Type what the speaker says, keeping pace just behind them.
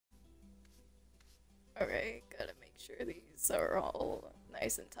Alright, gotta make sure these are all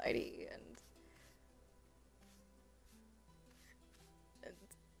nice and tidy and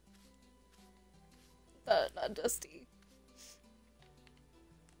not dusty.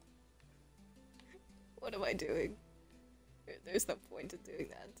 What am I doing? There's no point in doing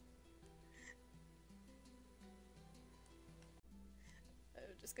that. I'm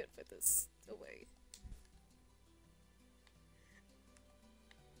just gonna put this away.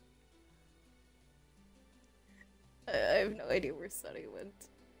 I have no idea where Sunny went.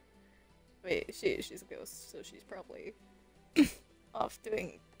 Wait, she's a ghost, so she's probably off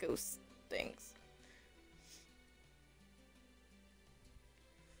doing ghost things.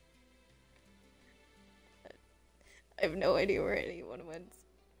 I have no idea where anyone went.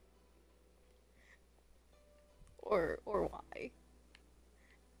 Or why.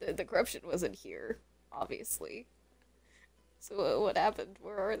 The corruption wasn't here, obviously. So what happened?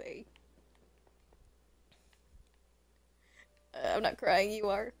 Where are they? I'm not crying, you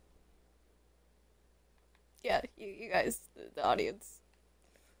are. Yeah, you guys, the audience.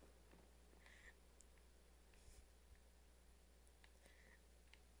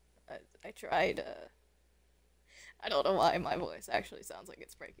 I tried, I don't know why my voice actually sounds like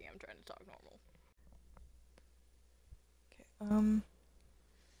it's breaking. I'm trying to talk normal. Okay,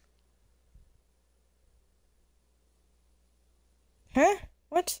 Huh?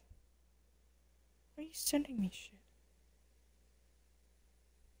 What? Why are you sending me shit?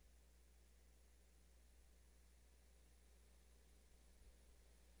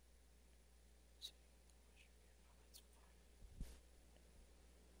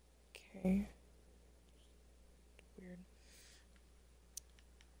 Okay. Weird.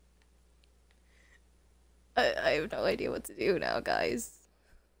 I have no idea what to do now, guys.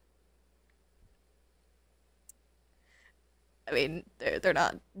 I mean, they're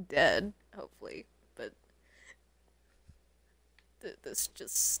not dead, hopefully, but this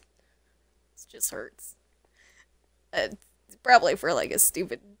just hurts. Probably for like a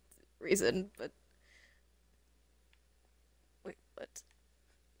stupid reason, but wait, what?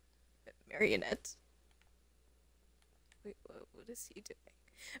 Marionette? Wait, what is he doing?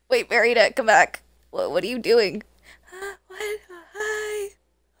 Wait, Marionette, come back! What are you doing? What? Hi!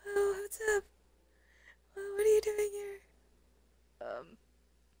 Oh, what's up? What are you doing here?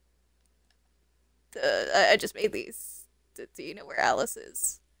 I just made these. Do you know where Alice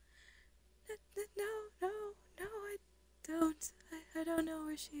is? No, I don't. I don't know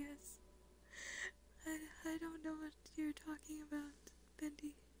where she is. I don't know what you're talking about,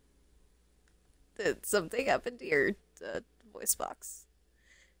 Bendy. Did something happen to your voice box?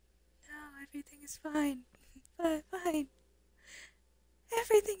 No, everything is fine. Fine.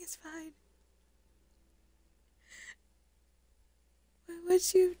 Everything is fine.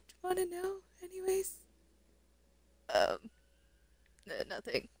 What you want to know, anyways?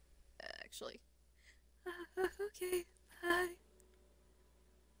 Nothing, actually. Okay, bye.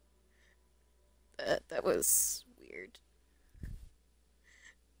 That was weird.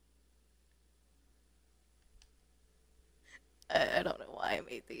 I don't know why I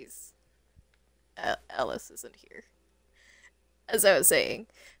made these. Alice isn't here. As I was saying,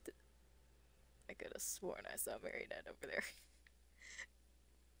 I could have sworn I saw Marionette over there.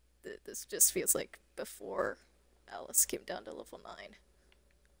 This just feels like before Alice came down to level 9.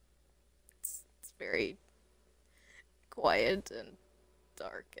 It's very quiet and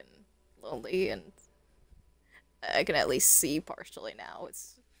dark and lonely, and I can at least see partially now.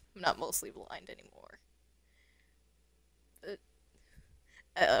 I'm not mostly blind anymore. But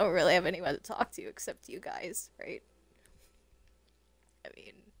I don't really have anyone to talk to except you guys, right? I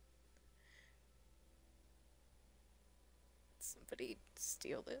mean, somebody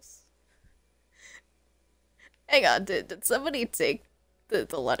steal this? Hang on, did somebody take the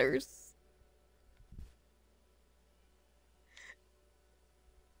letters?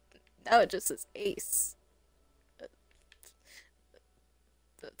 Now it just says Ace.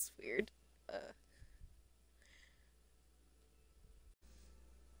 That's weird.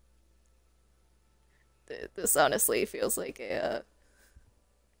 This honestly feels like an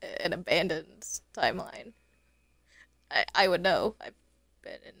abandoned timeline. I would know. I've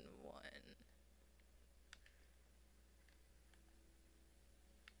been in one.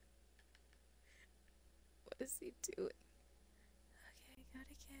 What is he doing? Okay,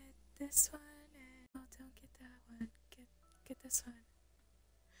 gotta get this one, and oh, don't get that one. Get this one.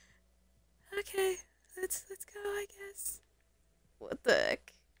 Okay, let's go, I guess. What the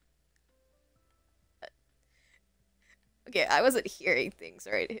heck? Okay, I wasn't hearing things,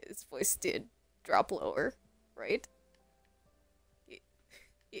 right? His voice did drop lower, right?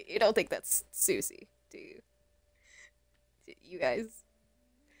 You don't think that's Susie, do You guys...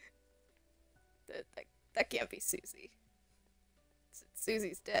 That can't be Susie.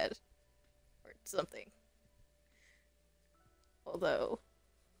 Susie's dead. Or something. Although...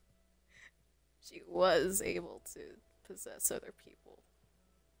 she was able to possess other people.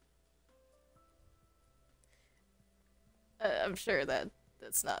 I'm sure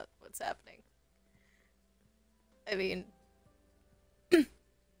that's not what's happening. I mean...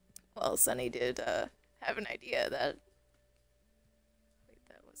 well, Sunny did, have an idea that... Wait,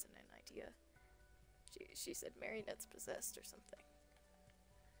 that wasn't an idea. She said Marionette's possessed or something.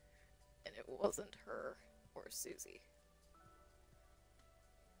 And it wasn't her or Susie.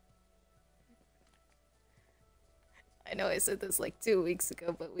 I know I said this like 2 weeks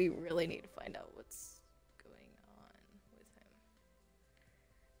ago, but we really need to find out what's going on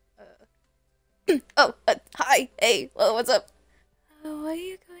with him. Oh, hi, hey, well, what's up? What are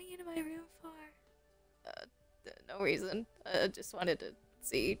you going into my room for? No reason. Just wanted to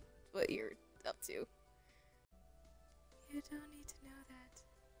see what you're up to. You don't need to know that.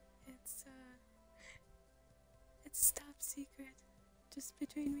 It's top secret. Just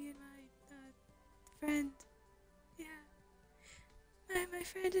between me and my, friend. Yeah. My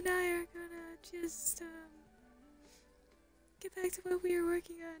friend and I are gonna just, get back to what we were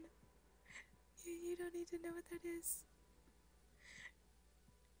working on. You don't need to know what that is.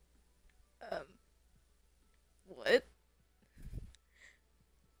 What?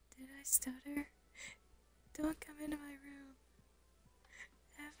 Did I stutter? Don't come into my room.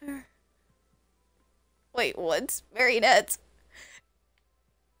 Ever. Wait, what? Marionette?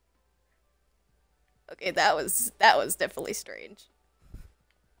 Okay, that was definitely strange.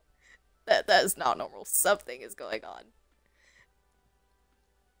 That is not normal. Something is going on.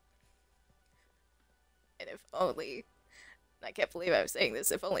 And if only... I can't believe I'm saying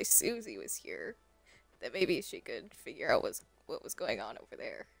this. If only Susie was here, then maybe she could figure out what was going on over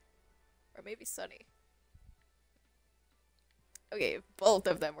there. Or maybe Sunny. Okay, if both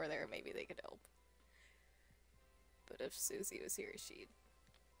of them were there, maybe they could help. But if Susie was here, she'd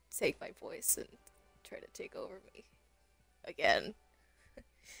take my voice and try to take over me. Again.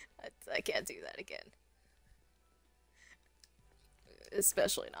 I can't do that again.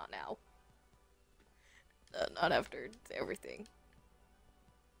 Especially not now. Not after everything.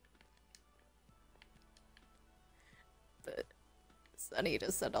 But Sunny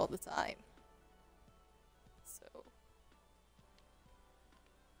does that all the time. So...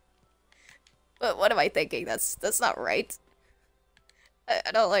 But what am I thinking? That's not right.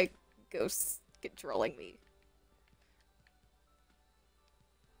 I don't like ghosts controlling me.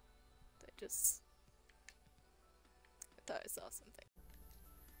 I thought I saw something.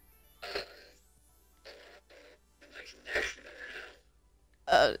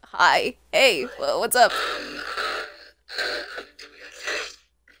 Hi. Hey, what's up?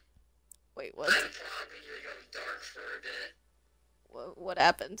 Wait, what? What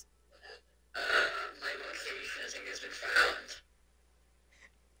happened? My location, I think, has been found.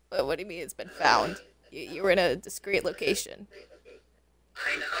 What do you mean it's been found? You were in a discreet location.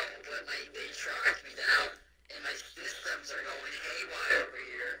 I know, but they tracked me down, and my systems are going haywire over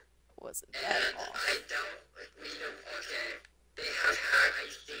here. Wasn't that And off? I don't, okay, they have I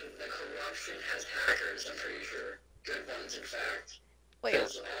think the corruption has hackers, I'm pretty sure. Good ones, in fact. Wait,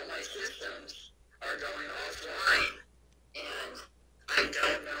 Because all my systems are going offline, and I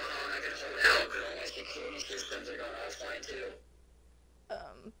don't know how I can hold out, because all my security systems are going offline, too.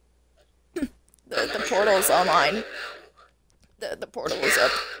 the portal's online. The portal is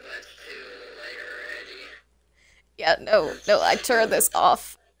up. Yeah, no, I turned this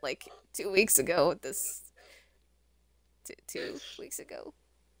off like 2 weeks ago. Two weeks ago.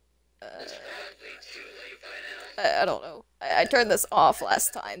 I don't know. I turned this off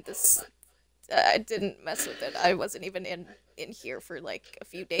last time. I didn't mess with it. I wasn't even in here for like a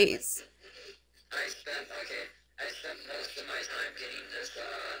few days. I spent most of my time getting this,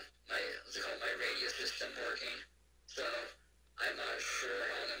 my radio system working, so I'm not sure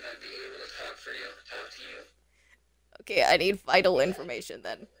how I'm gonna be able to talk to you. Okay, I need vital information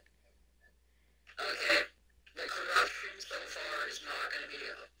then. Okay, the corruption so far is not gonna be,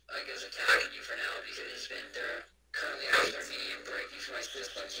 I guess, attacking you for now, because they're currently after me and breaking through my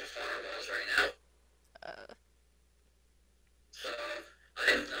systems and firewalls right now. So,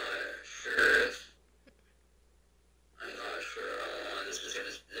 I'm not sure how long they're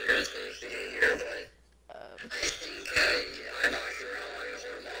gonna take to get here, but I think, I'm not sure how long it's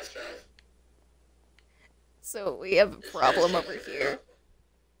gonna last, though. So we have a problem over here.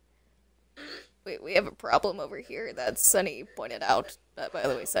 We have a problem over here that Sunny pointed out. By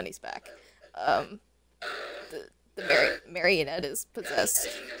the way, Sunny's back. The Marionette is possessed.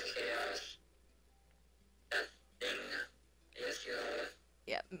 Thing of chaos. That thing. Yes, you know.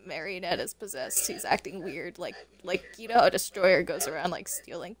 Yeah, Marionette is possessed. He's acting weird, like you know how Destroyer goes around like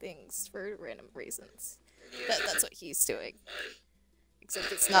stealing things for random reasons. That's what he's doing.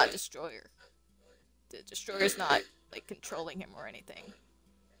 Except it's not Destroyer. The Destroyer's not like controlling him or anything.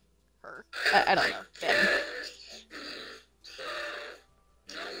 Her. I don't know. Them. So,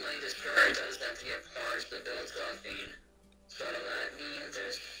 normally Destroyer does have to get parts to build something. So that means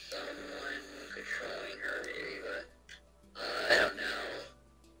there's someone controlling her, maybe, but I don't know.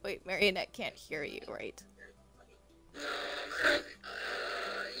 Wait, Marionette can't hear you, right? No, I'm currently,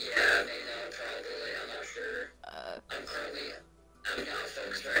 yeah, maybe no, probably, I'm not sure. I'm not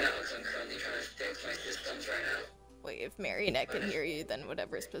focused right now because I'm currently trying to fix my systems right now. Wait, if Marionette can hear you, then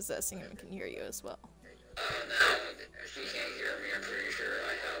whatever's possessing him can hear you as well. Now, if she can't hear me, I'm pretty sure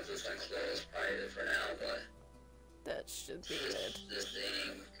I have this unclosed private for now, but That should be good. this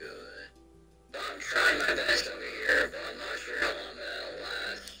ain't good. But I'm trying my best over here, but I'm not sure how long that'll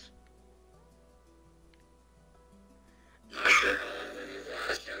last. Not sure how long it'll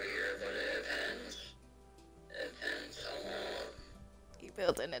last over here, but it depends. It depends how long. You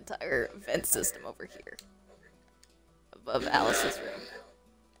built an entire vent system over here. Above Alice's room.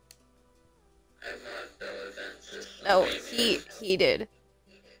 I've not built a vent system. No, he did.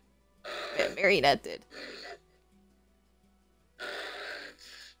 Marionette did.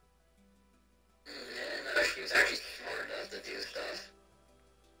 No, she was actually smart enough to do stuff.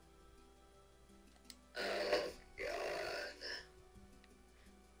 Oh, God.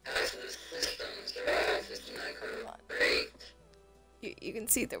 Half of the systems are off. It's not great. You can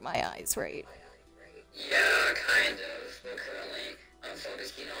see through my eyes, right? Yeah, kind of. But currently, I'm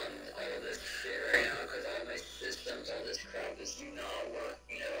focusing on all this shit right now because all my systems, all this crap is not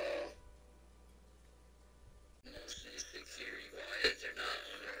working at all. Most of these security-wise, they're not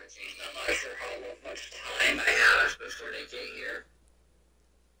working. I'm not sure how much time I have before they get here.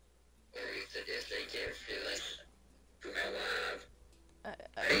 Or if they get to my lab.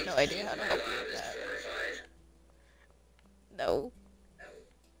 I have no idea how to help you with that. No.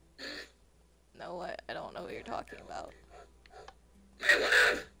 No, I don't know what you're talking about. My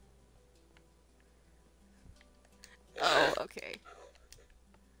lab. Oh, okay.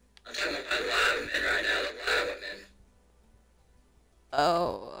 I'm talking about my lab I'm in right now, the lab I'm in.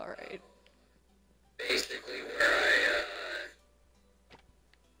 Oh, alright. Basically where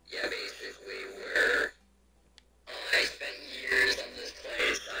I spent years on this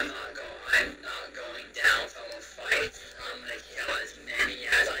place. I'm not going down for the fights. I'm gonna kill as many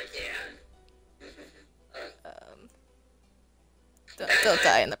as I can. Don't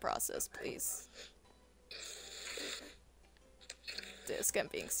die in the process, please. This I'm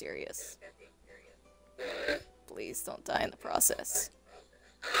being serious. Please don't die in the process.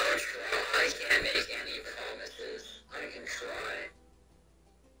 I'll try. I can't make any promises. I can try.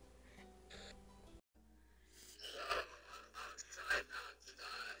 So, I'll try not to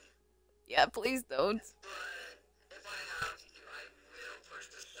die. Yeah, please don't. But if I have to, I will push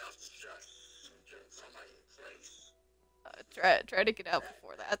the self-destruct from my place. Try to get out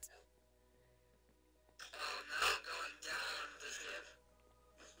before that. Oh, now I'm going down the ship.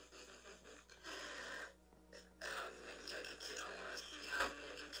 How many I can kill? I want to see how many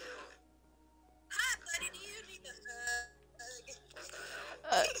I can kill. Hi, buddy. Do you need a hug? What the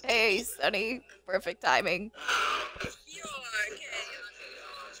hell? Hey, Sunny. Perfect timing. You are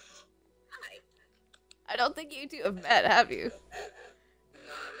chaos. Hi. I don't think you two have met, have you? I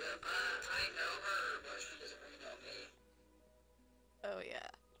know her, but she doesn't really know me. Oh, yeah.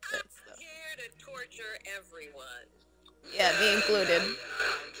 I'm That's the... here to torture everyone. Yeah, me included.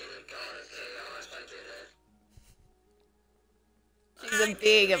 I'm getting God of Chaos, I get it. She's a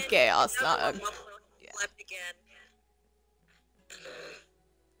being of chaos, not a... Left again.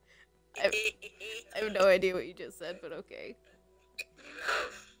 I have no idea what you just said, but okay.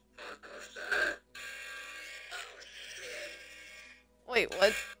 Wait,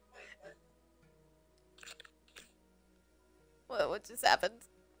 what? What just happened?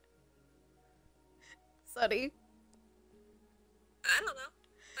 Sunny? I don't know.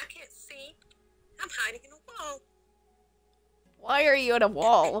 I can't see. I'm hiding in a wall. Why are you in a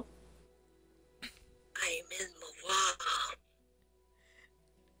wall? I am in the wall.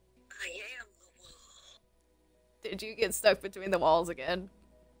 I am the wall. Did you get stuck between the walls again?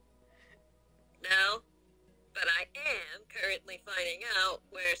 No, but I am currently finding out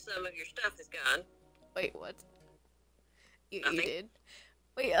where some of your stuff has gone. Wait, what? You Nothing. did?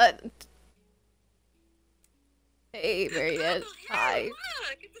 Wait, Hey, Marionette. Oh, hey, Hi.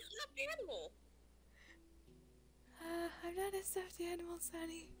 look, it's a stuffed animal. not a stuffed animal,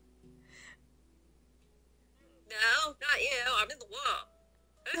 Sunny. No, not you. I'm in the wall.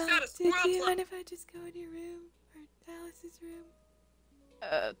 I just got a Do squirrel you plug. mind if I just go in your room? Or Alice's room?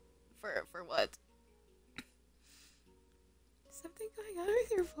 For what? Something going on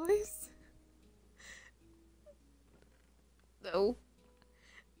with your voice? No.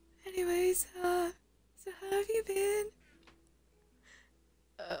 Anyways, so how have you been?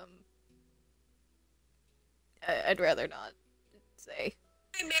 I'd rather not say.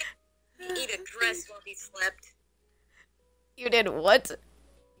 I made him eat a dress while he slept. You did what?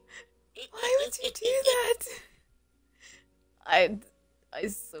 Why would you do that? I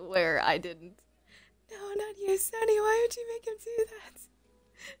swear I didn't. No, not you, Sunny. Why would you make him do that?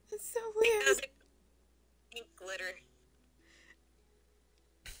 That's so weird. Because it pink glitter.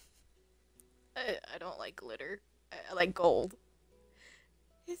 I don't like glitter. I like gold.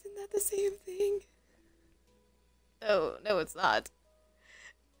 Isn't that the same thing? No, it's not.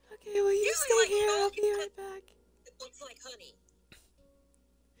 Okay, well, you stay like here. I'll gold be right back. It looks like honey.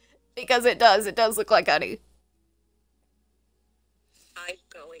 Because it does look like honey. I'm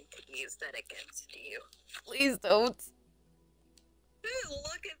going to use that against you. Please don't. Ooh,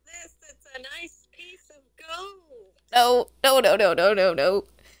 look at this. It's a nice piece of gold. No.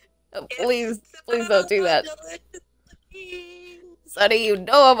 Please don't do that. Sunny, you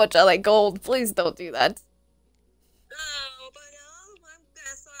know how much I like gold. Please don't do that. Oh, but I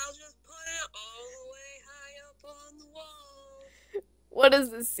guess I'll just put it all the way high up on the wall. What is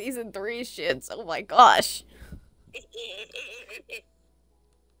this season 3 shit? Oh my gosh.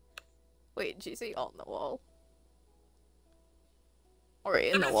 Wait, did you say on the wall? Or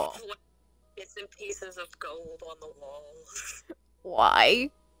in the wall? Bits and pieces of gold on the wall. Why?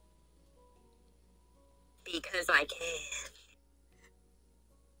 Because I can.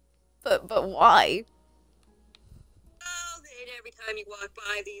 But why? Oh, then every time you walk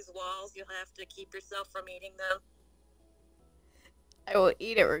by these walls, you'll have to keep yourself from eating them. I will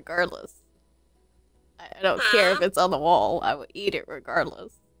eat it regardless. I don't care if it's on the wall. I will eat it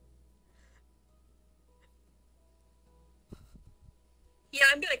regardless. Yeah,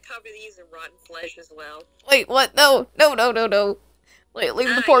 I'm gonna cover these in rotten flesh as well. Wait, what? No. Wait,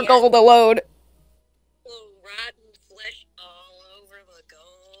 leave the poor gold alone. Oh, rotten flesh all over the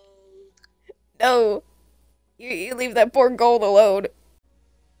gold. No. You leave that poor gold alone.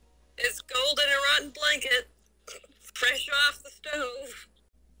 It's gold in a rotten blanket. Fresh off the stove.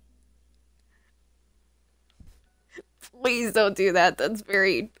 Please don't do that. That's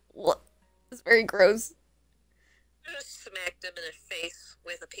very gross. I just smacked him in the face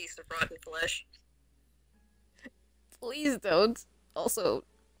with a piece of rotten flesh. Please don't. Also,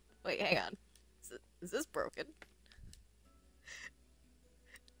 wait, hang on. Is this broken?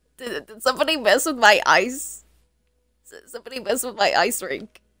 Did somebody mess with my ice? Did somebody mess with my ice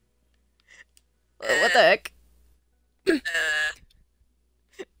rink? What the heck?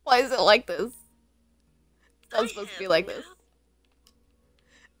 Why is it like this? It's not supposed to be like this. Who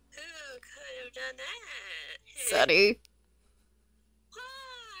could have done that? Sunny, What?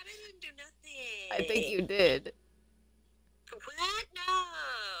 I didn't do nothing. I think you did. What? No.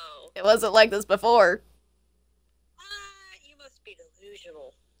 It wasn't like this before. What? You must be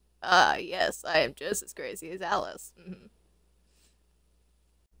delusional. Yes, I am just as crazy as Alice.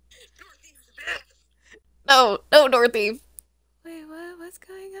 Dorothy's back. No, Dorothy. Wait, what? What's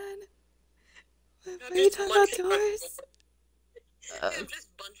going on? What I'm are you just talking about, bunching on doors? I'm just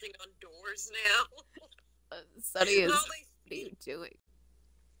bunching on doors now. Sunny is. All What are you doing?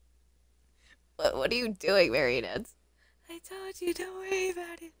 What are you doing, Marionette? I told you, don't worry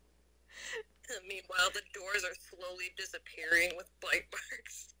about it. Meanwhile, the doors are slowly disappearing with bite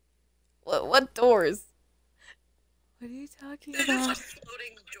marks. What doors? What are you talking There's about? just a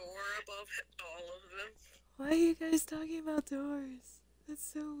floating door above all of them. Why are you guys talking about doors? That's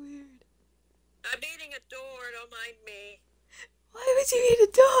so weird. I'm eating a door, don't mind me. Why would you eat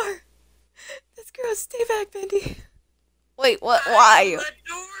a door? That's gross. Stay back, Bendy. Wait, what? I'm Why? a door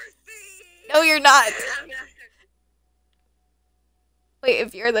thief! No, you're not. I'm not- Wait,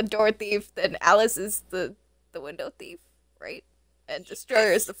 if you're the door thief, then Alice is the window thief, right? And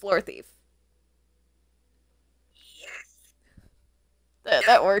Destroyer is the floor thief. Yes.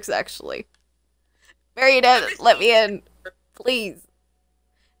 That works, actually. Marionette, let me in. Please.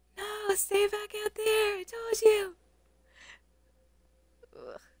 No, stay back out there. I told you.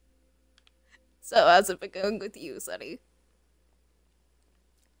 Ugh. So, how's it been going with you, Sunny?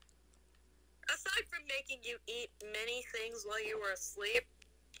 Aside from making you eat many things while you were asleep,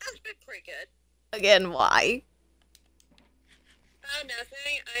 that's been pretty good. Again, why? Oh,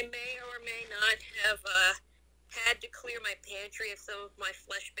 nothing. I may or may not have had to clear my pantry of some of my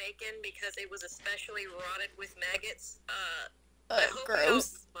flesh bacon because it was especially rotted with maggots. I hope you don't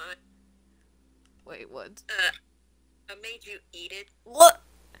Gross. mind. Wait, what? I made you eat it. What?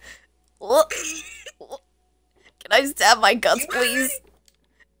 What? Can I stab my guts, please?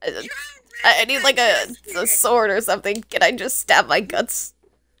 I need like a sword or something. Can I just stab my guts?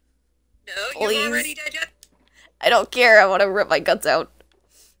 No, Please? you've already digested. I don't care. I want to rip my guts out.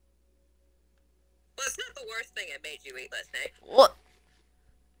 Well, it's not the worst thing I made you eat last night. What?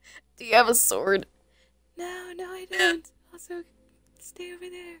 Do you have a sword? No, I don't. Also, stay over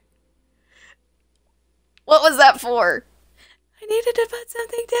there. What was that for? I needed to put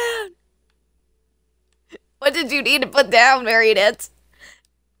something down. What did you need to put down, Marionette?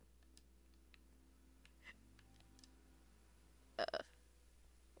 Do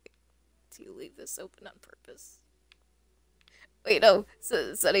you leave this open on purpose? Wait, no.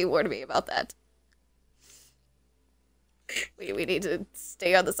 Sunny warned me about that. We need to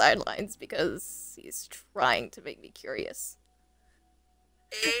stay on the sidelines because he's trying to make me curious.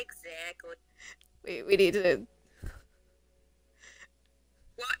 Exactly. We need to...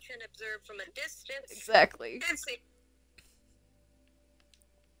 Watch and observe from a distance. Exactly. And see.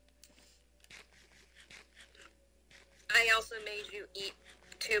 I also made you eat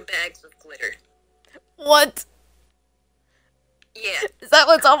 2 bags of glitter. What? Yeah. Is that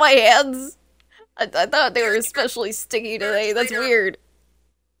what's on my hands? I thought they were especially sticky today. That's weird.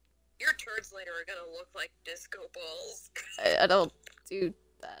 Your turds later are gonna look like disco balls. I don't do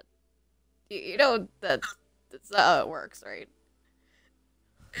that. You know that's not how it works, right?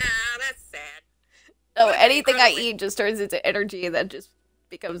 Ah, that's sad. No, anything I eat just turns into energy and then just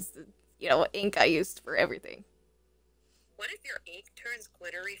becomes, you know, ink I used for everything. What if your ink turns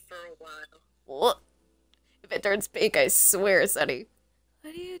glittery for a while? What? If it turns pink, I swear, Sunny.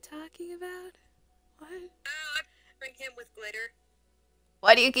 What are you talking about? What? Oh, I bring him with glitter.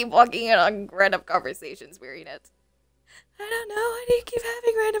 Why do you keep walking in on random conversations, Marionette? I don't know. Why do you keep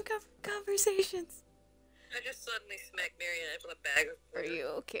having random conversations? I just suddenly smacked Marionette with a bag of Are glitter. you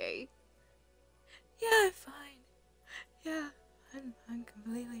okay? Yeah, I'm fine. Yeah, I'm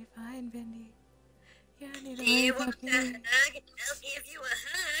completely fine, Bendy. You don't need to Do worry you want about a me. hug? I'll give you a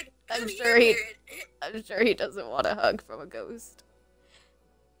hug. I'm Come sure here. I'm sure he doesn't want a hug from a ghost.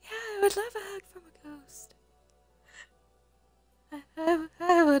 Yeah, I would love a hug from a ghost.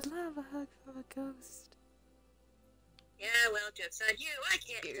 I would love a hug from a ghost. Yeah, well, joke's on you. I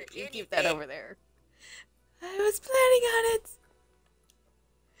can't touch You anything. keep that over there. I was planning on it.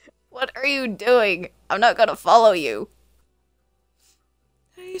 What are you doing? I'm not gonna follow you.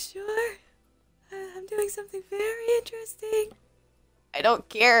 Are you sure? I'm doing something very interesting. I don't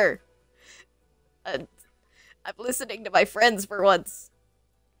care. I'm listening to my friends for once.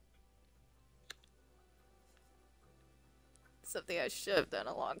 Something I should have done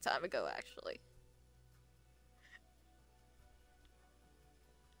a long time ago, actually.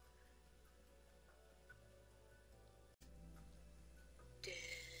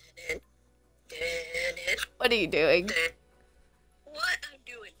 What are you doing? What? I'm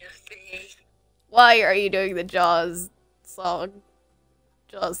doing nothing. Why are you doing the Jaws song?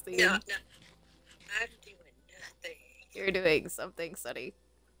 Jaws theme? No. I'm doing nothing. You're doing something, Sunny.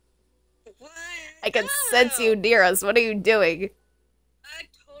 What? I can sense you near us. What are you doing? I'm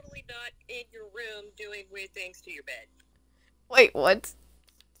totally not in your room doing weird things to your bed. Wait, what?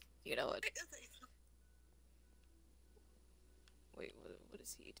 You know what? Wait, what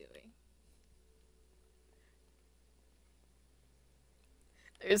is he doing?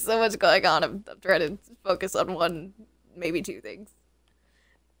 There's so much going on. I'm trying to focus on one, maybe 2 things.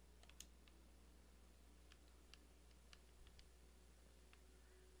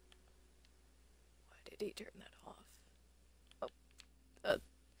 Why did he turn that off? Oh,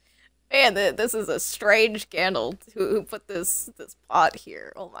 man, this is a strange candle. Who put this pot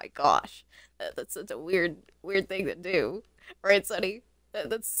here? Oh my gosh, that's such a weird thing to do, right, Sunny?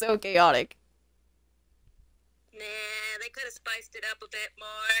 That's so chaotic. Nah, they could have spiced it up a bit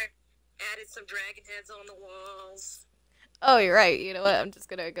more. Added some dragon heads on the walls. Oh, you're right. You know what? I'm just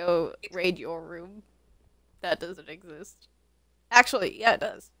gonna go raid your room. That doesn't exist. Actually, yeah, it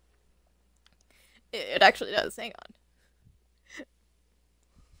does. It actually does. Hang on.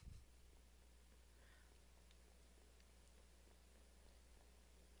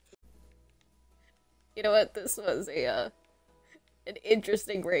 You know what? This was an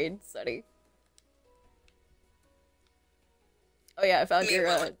interesting raid, Sunny. Oh yeah, I found your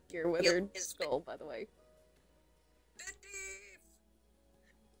withered skull, by the way.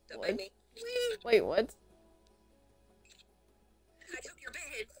 Don't mind me. Wait, what? I took your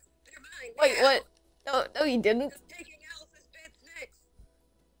bed. They're mine. Wait, now. what? No, no, you didn't. I'm taking Alice's beds next.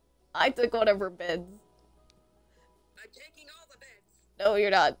 I took one of her beds. I'm taking all the beds. No,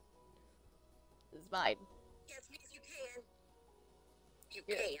 you're not. It's mine. Yes, because you can. You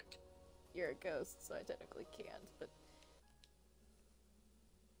Yeah. can't. You're a ghost, so I technically can't, but...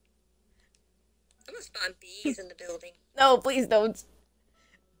 I'm gonna spawn bees in the building. No, please don't.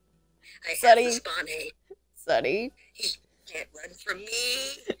 I Sunny. have to spawn a. Sunny. You can't run from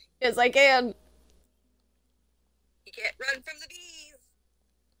me. Yes, I can. You can't run from the bees.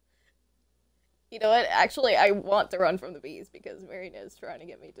 You know what? Actually, I want to run from the bees because Marionette is trying to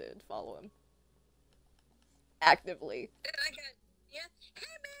get me to follow him. Actively. And I got, yeah. Hey,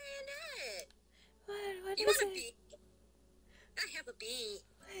 Marionette. What You is want a it? bee? I have a bee.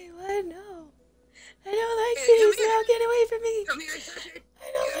 Wait, what? No. I don't like Hey, bees. come here. No, get away from me. Come here and touch it. I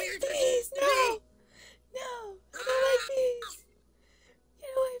don't Come here like and touch bees. it. No. No. I don't like bees.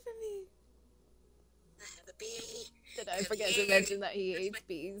 Get away from me. I have a bee. Did I forget to mention that he hates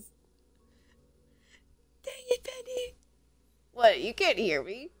bees? Dang it, Bendy. What? You can't hear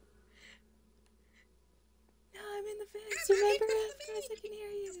me? No, I'm in the fence. Remember? Of course I can hear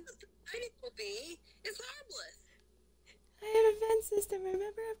you. I didn't bee. It's harmless. I have a fence system.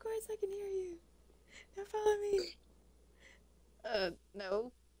 Remember? Of course I can hear you. Now follow me.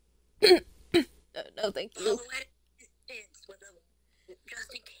 No. No, thank you. Follow at a distance with a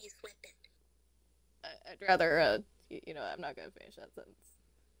just in case weapon. I'd rather, you know, I'm not gonna finish that sentence. I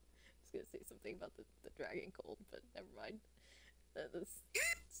was gonna say something about the dragon cold, but never mind.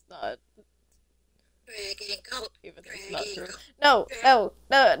 It's not, Dragon cold. even though it's not Dragon true. cold.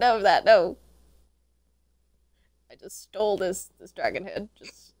 No of that, no. I just stole this dragon head,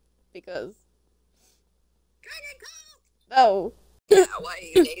 just because. Dragon cold. No. Yeah, why are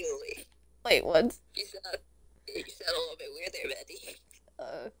you nasally? Wait, what? You sound a little bit weird there, Betty.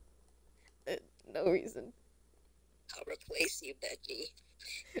 No reason. I'll replace you, Betty.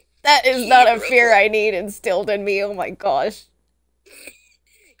 That is not a fear I need instilled in me, oh my gosh.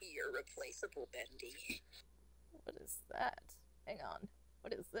 You're replaceable, Bendy. What is that? Hang on.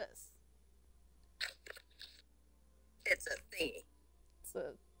 What is this? It's a thingy. It's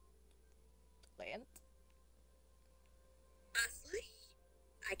a plant? Honestly,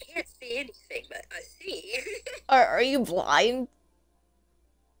 I can't see anything, but I see. Are you blind?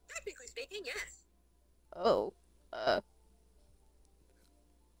 Technically speaking, yes. Oh.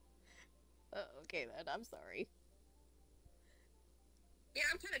 Okay then, I'm sorry. Yeah,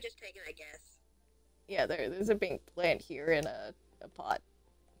 I'm kind of just taking a guess. Yeah, there's a pink plant here in a pot.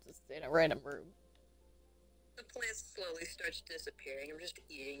 Just in a random room. The plant slowly starts disappearing. I'm just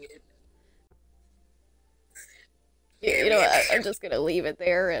eating it. You know what, I'm just gonna leave it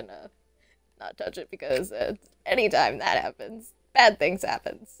there and not touch it because anytime that happens, bad things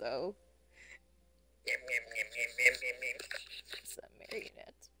happen, so... Yum, yum, yum, yum, yum, yum, yum. It's a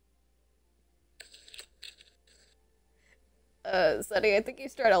Marionette. Sunny, I think you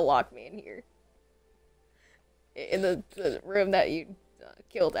tried to lock me in here. In the room that you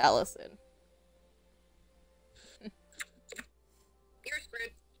killed Alison. You're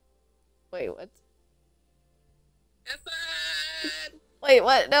screwed. Wait, what? Have fun! Wait,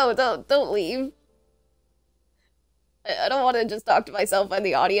 what? No, don't leave. I don't want to just talk to myself and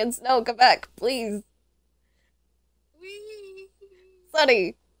the audience. No, come back, please. Whee!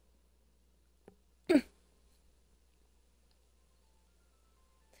 Sunny!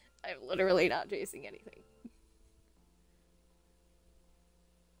 I'm literally not chasing anything.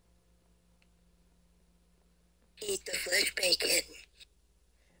 Eat the flesh bacon.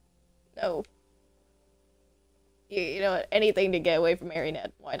 No. You know what? Anything to get away from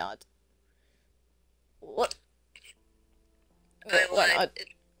Marionette. Why not? What? Why not?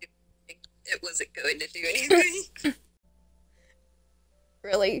 It wasn't going to do anything.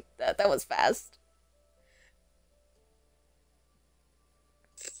 Really? That was fast.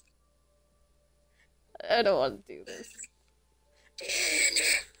 I don't want to do this.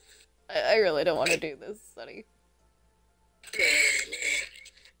 I really don't want to do this, Sunny.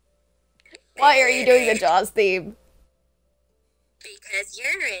 Why are you doing the Jaws theme? Because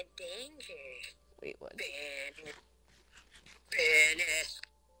you're in danger. Wait, what?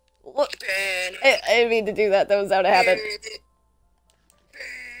 What? I didn't mean to do that. That was out of habit.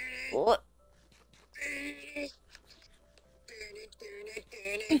 What?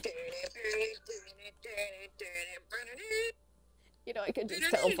 You know, I could just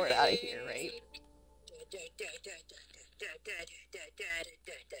teleport out of here, right?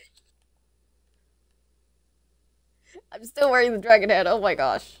 I'm still wearing the dragon head. Oh my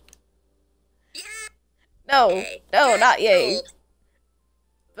gosh. No, no, not yay.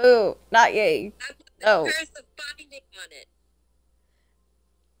 Boo, not yay. I put Oh. Where's the binding on it?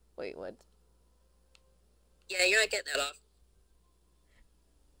 Wait, what? Yeah, you're not getting that off.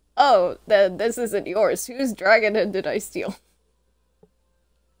 Oh, then this isn't yours. Whose dragon head did I steal?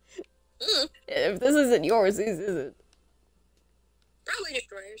 If this isn't yours, whose is it? Probably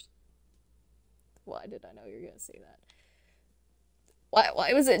destroyers. Why did I know you were gonna say that?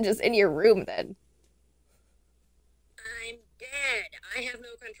 Why was it just in your room then? I'm dead. I have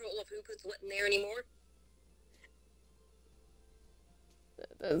no control of who puts what in there anymore.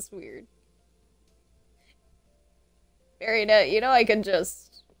 That's weird. Marionette, you know I could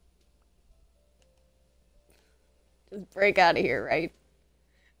just break out of here, right?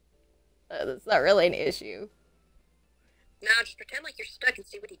 That's not really an issue. Now just pretend like you're stuck and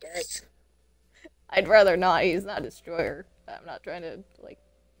see what he does. I'd rather not. He's not a destroyer. I'm not trying to, like,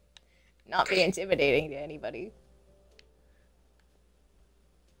 not be intimidating to anybody.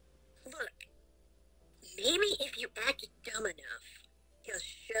 Look, maybe if you act dumb enough, he'll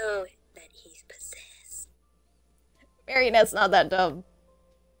show that he's possessed. Marionette's not that dumb.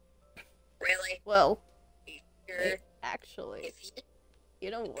 Really? Well, Sure. actually, If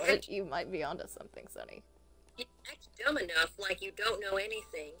you know what? You might be onto something, Sunny. you act dumb enough like you don't know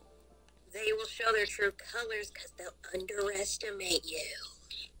anything, they will show their true colors because they'll underestimate you.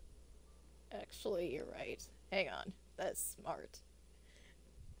 Actually, you're right. Hang on. That's smart.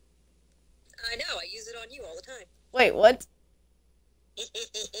 I know, I use it on you all the time. Wait, what?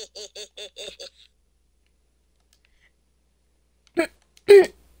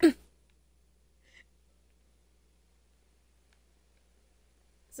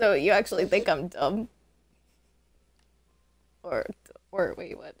 So you actually think I'm dumb? Or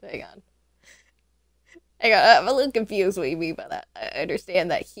wait, what? Hang on. Hang on, I'm a little confused what you mean by that. I understand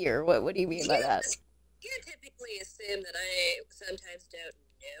that here. What do you mean by that? You typically assume that I sometimes don't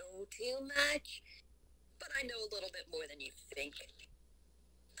know too much, but I know a little bit more than you think.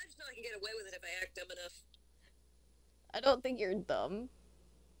 I just know I can get away with it if I act dumb enough. I don't think you're dumb.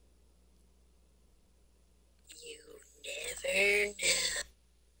 You never know.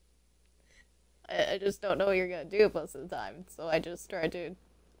 I just don't know what you're gonna do most of the time, so I just try to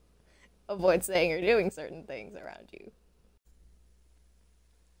avoid saying or doing certain things around you.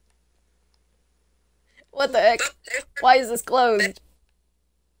 What the heck? Why is this closed?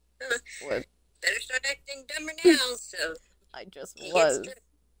 What? Better start acting dumber now, so I just he was. gets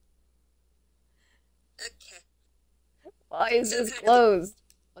okay. Why is this closed?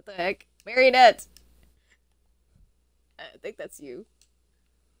 What the heck? Marionette! I think that's you.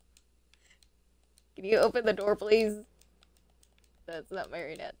 Can you open the door, please? That's not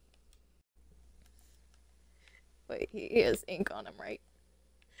Marionette. Wait, he has ink on him, right?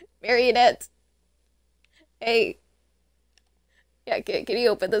 Marionette! Hey! Yeah, can you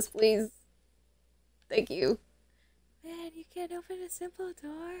open this, please? Thank you. Man, you can't open a simple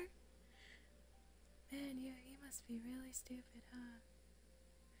door? Man, you must be really stupid,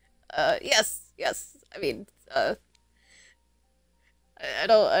 huh? Yes. I mean, I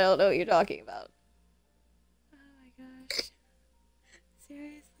don't know what you're talking about. Oh my gosh.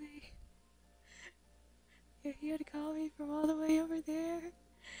 Seriously? You're here to call me from all the way over there?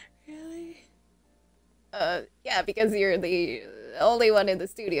 Really? Yeah, because you're the only one in the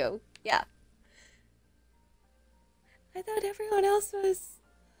studio. Yeah. I thought everyone else was...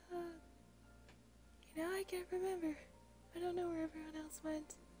 I can't remember. I don't know where everyone else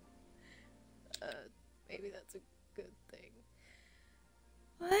went. Maybe that's a good thing.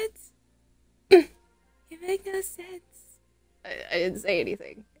 What? You make no sense. I didn't say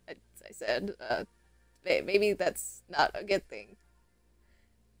anything. I said, maybe that's not a good thing.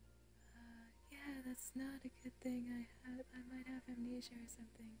 Yeah, that's not a good thing. I might have amnesia or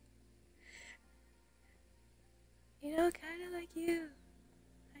something. You know, kind of like you,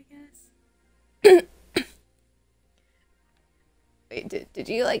 I guess. Wait, did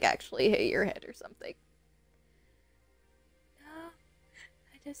you, like, actually hit your head or something? No,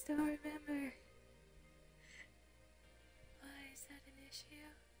 I just don't remember. Why, is that an issue?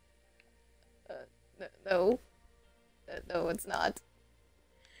 No. No, it's not.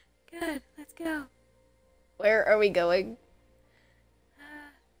 Good, let's go. Where are we going?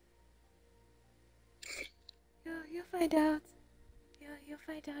 You'll find out. You'll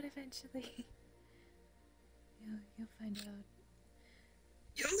find out eventually. You'll find out.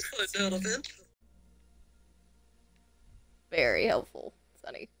 You'll find out eventually. Very helpful,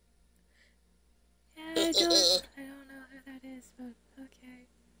 Sunny. Yeah, I don't know who that is, but okay.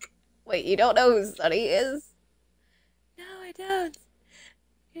 Wait, you don't know who Sunny is? No, I don't.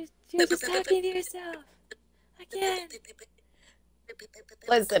 You're just talking to yourself. Again.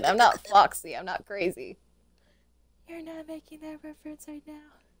 Listen, I'm not Foxy. I'm not crazy. You're not making that reference right now.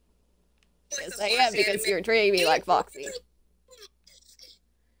 Yes, I am, because you're treating me like Foxy.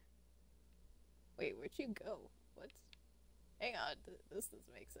 Wait, where'd you go? What? Hang on, this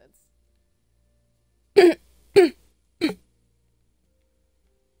doesn't make sense.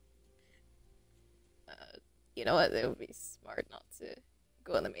 You know what? It would be smart not to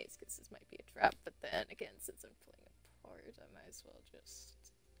go in the maze, because this might be a trap. But then again, since I'm playing a part, I might as well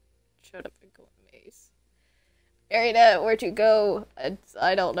just shut up and go in the maze. Marionette, where'd you go?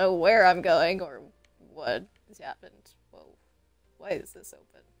 I don't know where I'm going or what has happened. Whoa. Why is this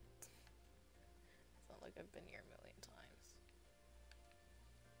open? It's not like I've been here a million times.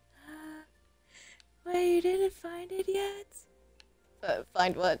 Wait, you didn't find it yet?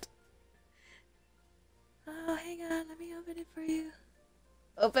 Find what? Oh, hang on, let me open it for you.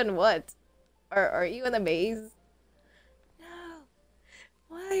 Open what? Are you in the maze? No.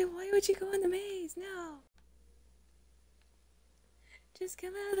 Why would you go in the maze? No. Just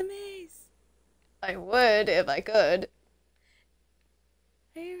come out of the maze. I would if I could.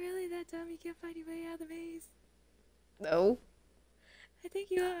 Are you really that dumb you can't find your way out of the maze? No. I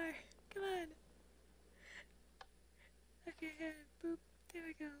think you are. Come on. Okay, boop. There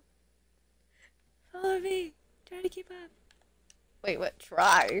we go. Follow me. Try to keep up. Wait, what?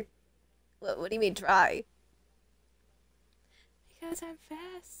 Try? What do you mean try? Because I'm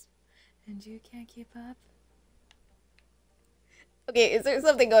fast. And you can't keep up. Okay, is there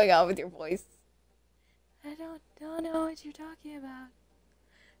something going on with your voice? I don't know what you're talking about.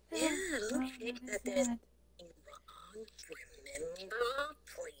 Yeah, No, okay, what is that there's that? wrong. Remember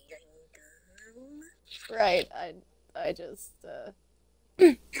playing dumb? Right, I just,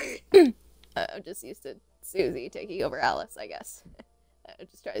 I'm just used to Susie taking over Alice, I guess. I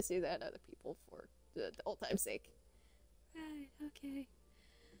just try to see that in other people for the old time's sake. Right, okay.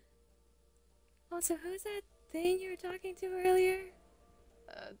 Also, who's that thing you were talking to earlier?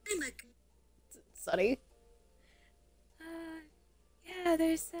 Sunny? Yeah,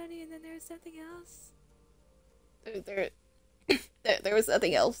 there's Sunny and then there's something else. There was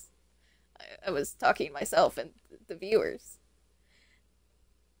nothing else. I was talking to myself and the viewers.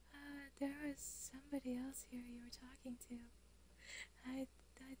 There was somebody else here you were talking to. I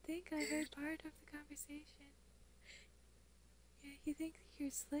think I heard part of the conversation. Yeah, you think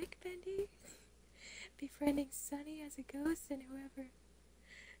you're slick, Bendy? Befriending Sunny as a ghost and whoever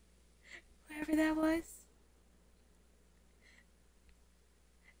that was?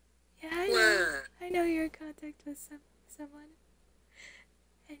 Yeah, I know you're in contact with someone.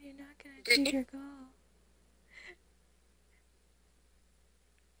 And you're not gonna achieve your goal.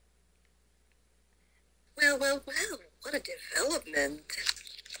 Well, what a development.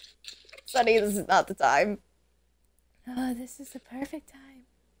 Sunny, this is not the time. Oh, this is the perfect time.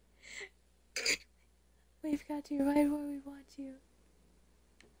 We've got you right where we want you.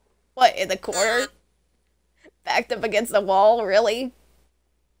 What, in the corner? Backed up against the wall, really?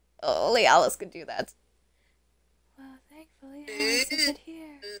 Only Alice could do that. Well, thankfully, Alice isn't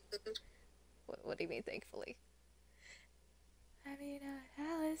here. What do you mean, thankfully? I mean,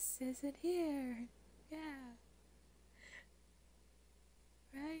 Alice isn't here. Yeah.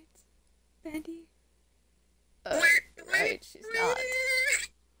 Right? Bendy? Right, she's not.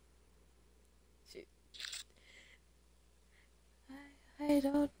 I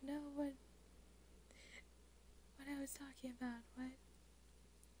don't know what I was talking about.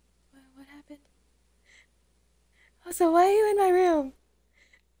 What happened? Also, why are you in my room?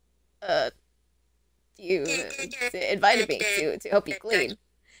 You invited me to help you clean.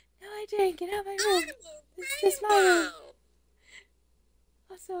 No, I didn't. Get out of my room. This is my room.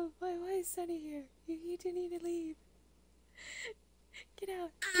 Also, why is Sunny here? You didn't need to leave. Get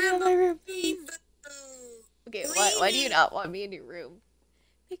out of my room, please. Okay, why do you not want me in your room?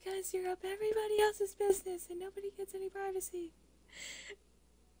 Because you're up everybody else's business and nobody gets any privacy.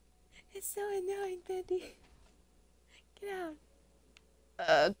 It's so annoying, Bendy. Get out.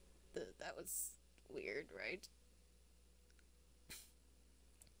 That was weird, right?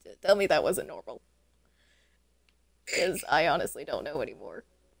 Tell me that wasn't normal. Because I honestly don't know anymore.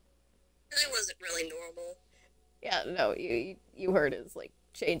 That wasn't really normal. Yeah, no, you heard his, like,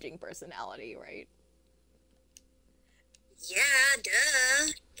 changing personality, right? Yeah,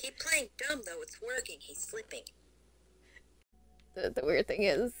 duh. Keep playing dumb, though. It's working. He's slipping. The weird thing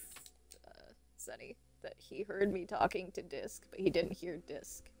is, Sunny, that he heard me talking to Disc, but he didn't hear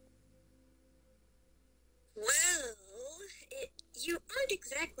Disc. Well, you aren't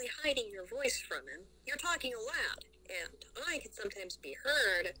exactly hiding your voice from him. You're talking aloud. And I can sometimes be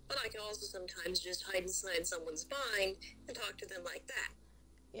heard, but I can also sometimes just hide inside someone's mind and talk to them like that.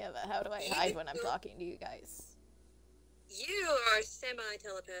 Yeah, but how do I hide when I'm talking to you guys? You are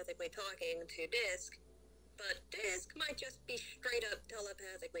semi-telepathically talking to Disc, but Disc might just be straight up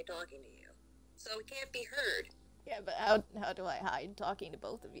telepathically talking to you. So it can't be heard. Yeah, but how do I hide talking to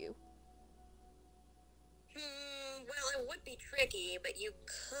both of you? Well, it would be tricky, but you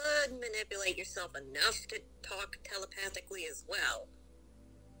could manipulate yourself enough to talk telepathically as well.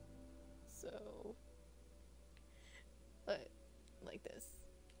 So, like this.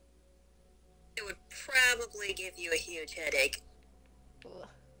 It would probably give you a huge headache. Ugh.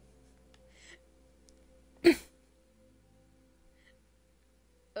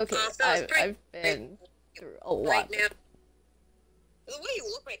 Okay, Also, I've been through a lot. Right now, the way you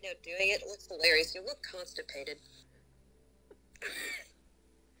look right now doing it looks hilarious. You look constipated.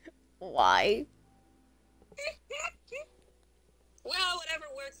 Why? Well, whatever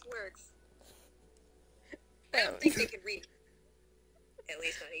works, works. I don't think they can read. At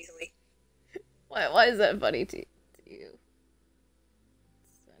least not easily. Why is that funny to you?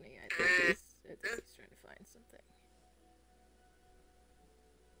 Sunny, I think he's trying to find something.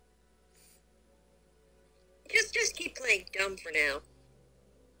 Just keep playing dumb for now.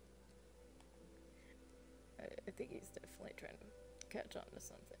 I think he's definitely trying to catch on to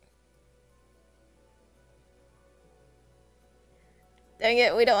something. Dang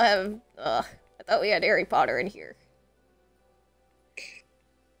it, we don't have... I thought we had Harry Potter in here.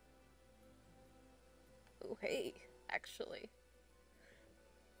 Oh, hey, actually.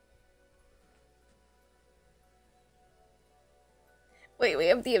 Wait, we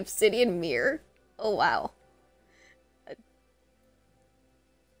have the obsidian mirror? Oh, wow.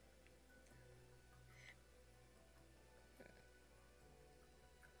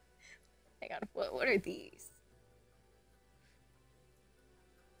 Hang on, what are these?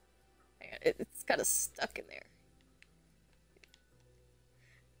 Hang on, it's kind of stuck in there.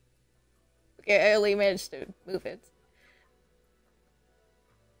 Okay, I only managed to move it.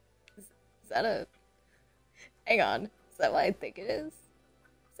 Is that a... Hang on, is that what I think it is?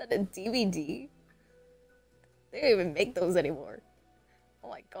 Is that a DVD? They don't even make those anymore. Oh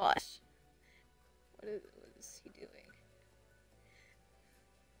my gosh. What is he doing?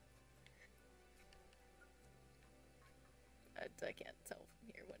 I can't tell from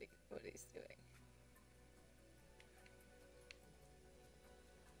here what he's doing.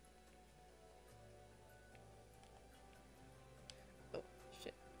 Oh,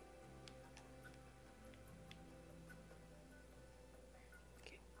 shit.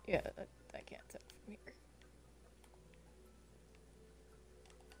 Okay, yeah, I can't tell from here.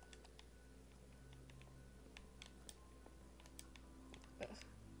 Ugh.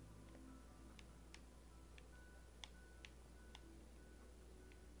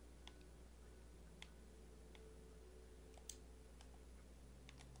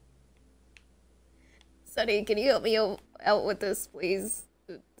 Sunny, can you help me out with this, please?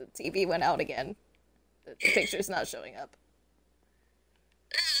 The TV went out again. The picture's not showing up.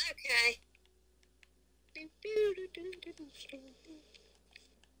 Okay.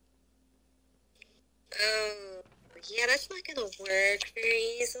 Oh, yeah, that's not gonna work very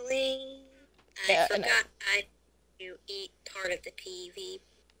easily. I forgot to eat part of the TV.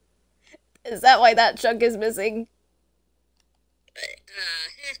 Is that why that chunk is missing?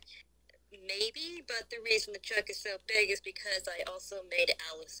 Maybe, but the reason the chunk is so big is because I also made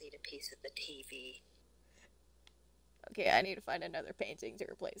Alison a piece of the TV. Okay, I need to find another painting to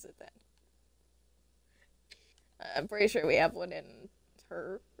replace it then. I'm pretty sure we have one in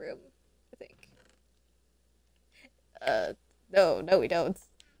her room, I think. No, we don't.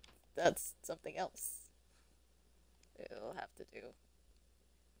 That's something else. It'll have to do.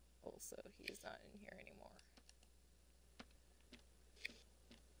 Also, he's not in here anymore.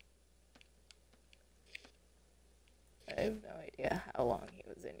 I have no idea how long he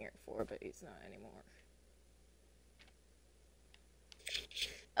was in here for, but he's not anymore.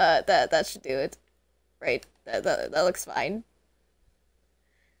 That should do it. Right? That looks fine.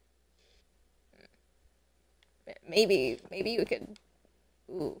 Maybe we could...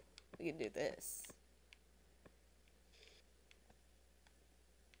 Ooh, we could do this.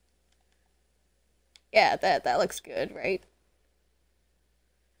 Yeah, that looks good, right?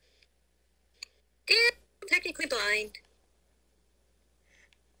 Yeah, I'm technically blind.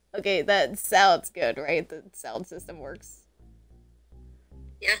 Okay, that sounds good, right? The sound system works.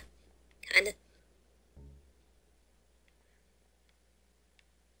 Yeah, kinda.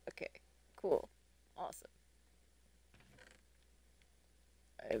 Okay, cool. Awesome.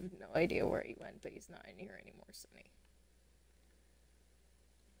 I have no idea where he went, but he's not in here anymore, Sunny.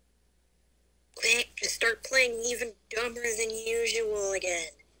 start playing even dumber than usual again.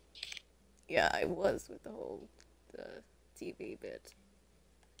 Yeah, I was with the whole TV bit.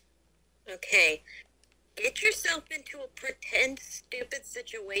 Okay, get yourself into a pretend stupid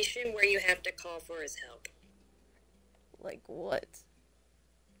situation where you have to call for his help. Like what?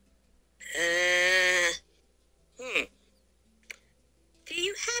 Do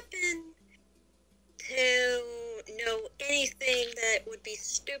you happen to know anything that would be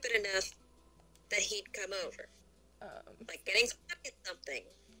stupid enough that he'd come over? Like getting stuck at something.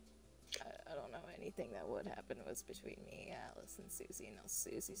 I don't know anything that would happen was between me, Alice, and Susie. Now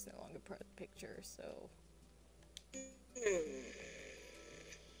Susie's no longer part of the picture, so...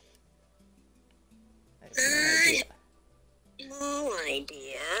 I have no idea. No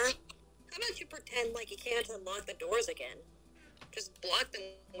idea. How about you pretend like you can't unlock the doors again? Just block them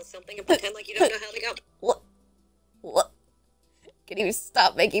with something and pretend like you don't know how they go. What? What? Can you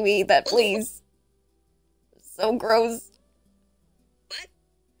stop making me eat that, please? So gross. What?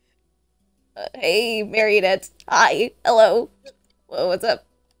 Hey, Marionette. Hi. Hello. Whoa, what's up?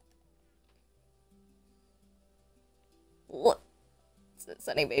 What?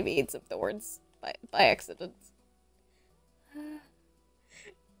 Sunny made me eat some thorns by accident.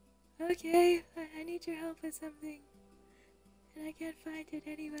 Okay, I need your help with something. And I can't find it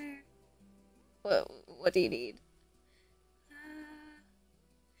anywhere. What do you need?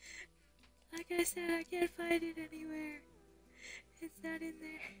 Like I said, I can't find it anywhere. It's not in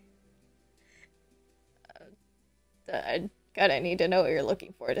there. I kinda need to know what you're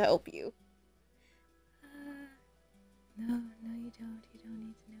looking for to help you. No, you don't. You don't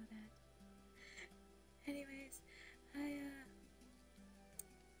need to know that. Anyways,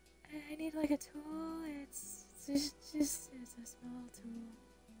 I need like a tool. It's just it's a small tool.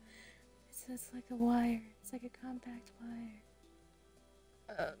 It's like a wire. It's like a compact wire.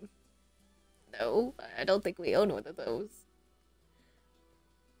 No, I don't think we own one of those.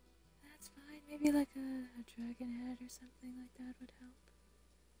 That's fine. Maybe like a dragon head or something like that would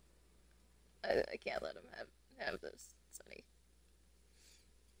help. I can't let him have this, Sunny.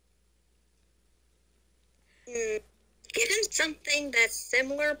 Get him something that's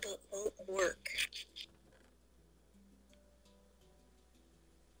similar but won't work.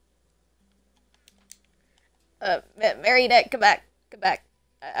 Marionette, come back. Come back.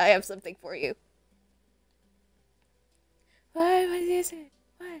 I have something for you. What? What is it?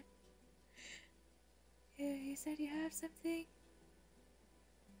 What? You said you have something?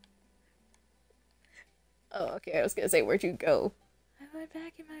 Oh, okay, I was gonna say, where'd you go? I went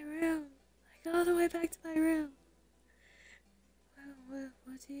back in my room. Like all the way back to my room.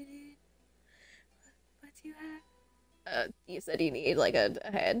 What do you need? What do you have? You said you need, like, a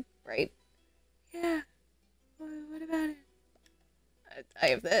head, right? Yeah. What about it? I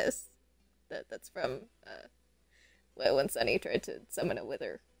have this. That's from, when Sunny tried to summon a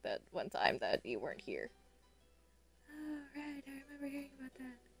wither that one time that you weren't here. Oh, right. I remember hearing about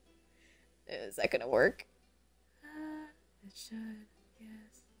that. Is that gonna work? It should,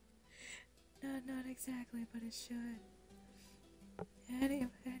 yes. Not exactly, but it should.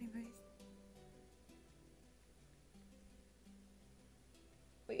 Anyways.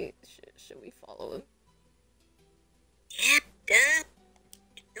 Wait, should we follow him? Yeah, duh.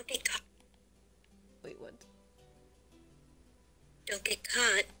 Don't get caught. Wait, what? Don't get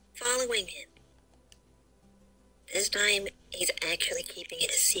caught following him. This time, he's actually keeping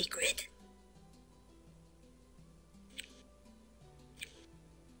it a secret.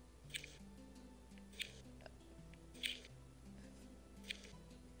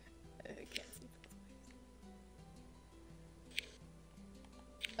 I can't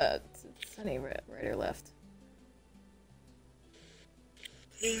see Sunny, right or left?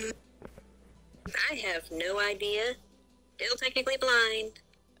 I have no idea. Still technically blind.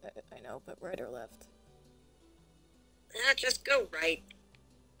 I know, but right or left? Just go right.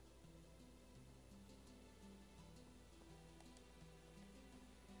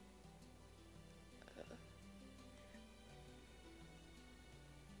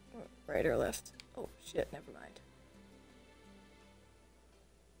 Right or left? Oh, shit, never mind.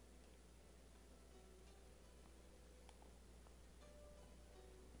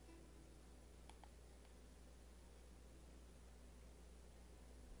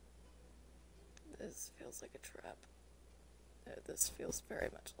 This feels like a trap. This feels very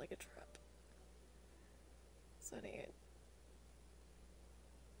much like a trap. Sunny,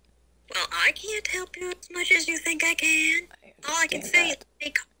 Well, I can't help you as much as you think I can. All I can say is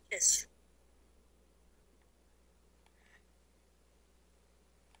stay cautious.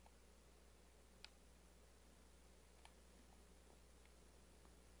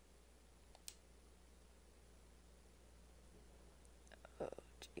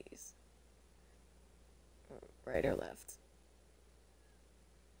 Right or left?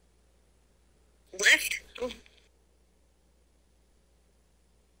 Left? Oh.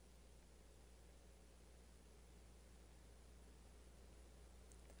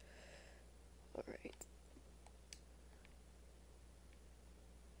 Alright.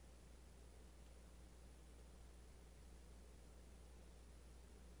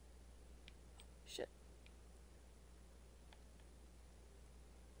 Shit.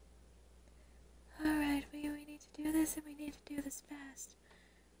 Alright, we need to do this, and we need to do this fast.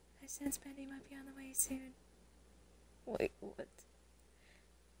 I sense Bendy might be on the way soon. Wait, what?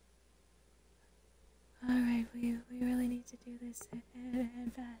 Alright, we really need to do this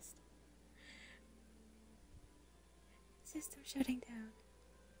and fast. System shutting down.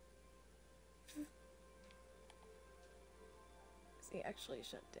 Is he actually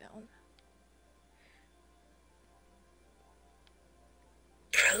shut down?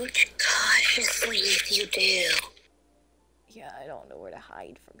 Approach cautiously if you do. Yeah, I don't know where to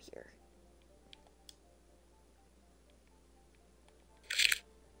hide from here.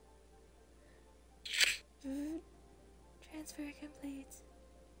 Transfer complete.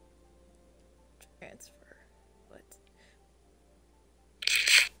 Transfer. What?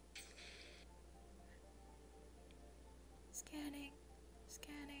 Scanning.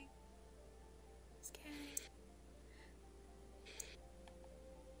 Scanning. Scanning.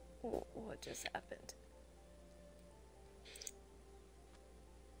 What just happened?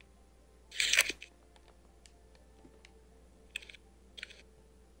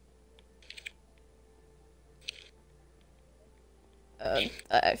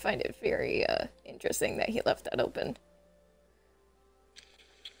 I find it very interesting that he left that open.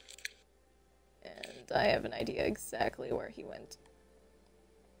 And I have an idea exactly where he went.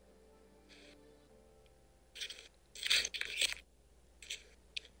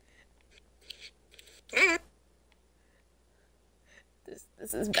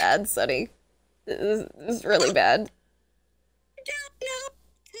 This is bad, Sunny. This is really bad. I don't know what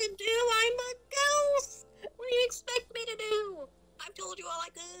to do. I'm a ghost. What do you expect me to do? I've told you all I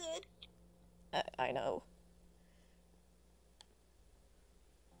could. I know.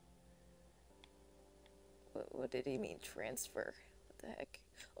 What did he mean, transfer? What the heck?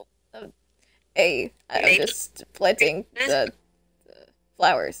 Oh, hey, I'm just planting the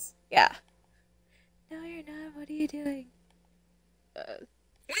flowers. Yeah. No, you're not. What are you doing?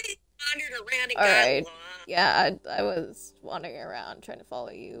 We wandered around and Alright. got lost. Yeah, I was wandering around trying to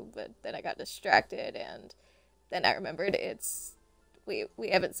follow you, but then I got distracted, and then I remembered we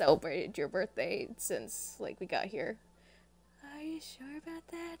haven't celebrated your birthday since, like, we got here. Are you sure about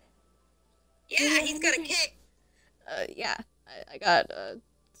that? Yeah, he's got a kick. Yeah, I got, a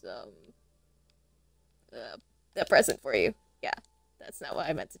present for you. Yeah, that's not what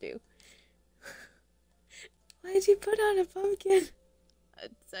I meant to do. Why'd you put on a pumpkin?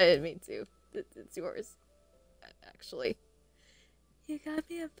 I didn't mean to. It's yours, actually. You got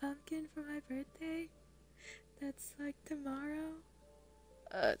me a pumpkin for my birthday? That's like tomorrow?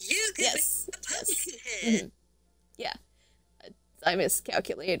 You could Yes. be a pumpkin Yes. head. Yeah. I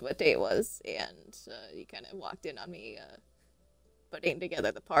miscalculated what day it was, and you kind of walked in on me putting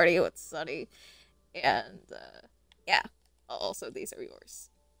together the party with Sunny, and yeah. Also, these are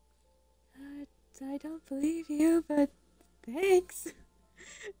yours. I don't believe you, but thanks.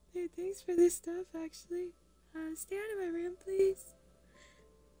 Hey, thanks for this stuff, actually. Stay out of my room, please.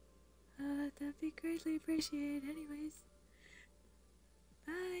 That'd be greatly appreciated anyways.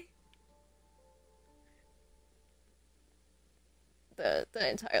 Bye. The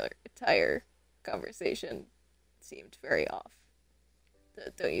entire conversation seemed very off.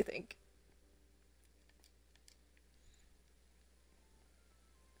 Don't you think?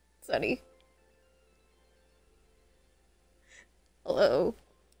 Sunny? Hello?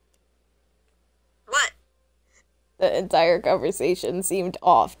 What? The entire conversation seemed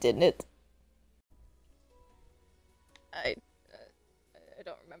off, didn't it? I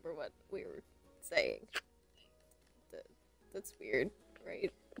don't remember what we were saying. That's weird,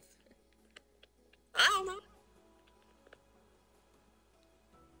 right? I don't know.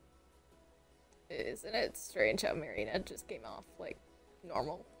 Isn't it strange how Marionette just came off, like,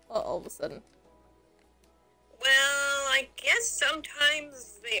 normal all of a sudden? Well, I guess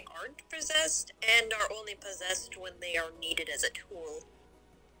sometimes they aren't possessed and are only possessed when they are needed as a tool.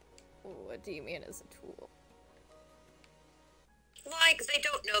 What do you mean as a tool? Like, they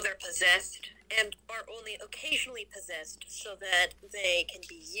don't know they're possessed and are only occasionally possessed so that they can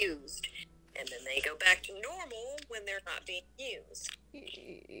be used. And then they go back to normal when they're not being used.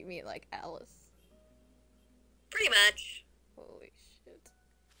 You mean like Alice? Pretty much. Holy shit.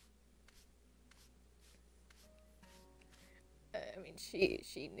 mean,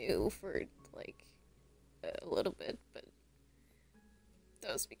 she knew for, like, a little bit, but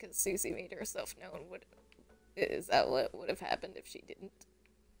that was because Susie made herself known. Is that what would have happened if she didn't?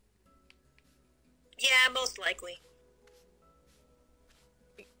 Yeah, most likely.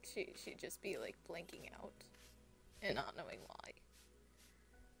 She'd just be, like, blanking out and not knowing why.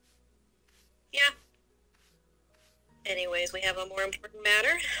 Yeah. Anyways, we have a more important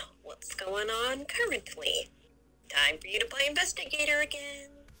matter. What's going on currently? Time for you to play investigator again.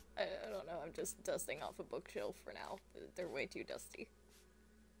 I don't know, I'm just dusting off a bookshelf for now. They're way too dusty.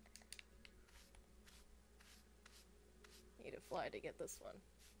 Need to fly to get this one.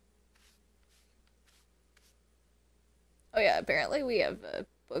 Oh yeah, apparently we have a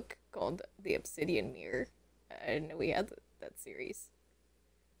book called The Obsidian Mirror. I didn't know we had that series.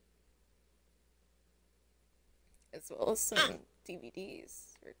 As well as some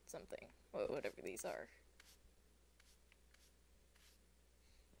DVDs or something. Whatever these are.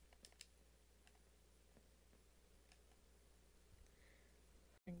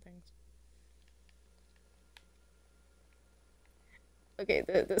 Things. Okay,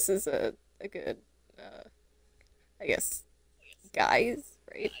 this is a good, I guess, guys,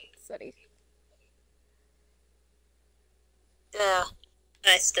 right? Study. Yeah.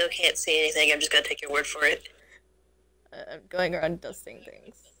 I still can't see anything. I'm just gonna take your word for it. I'm going around dusting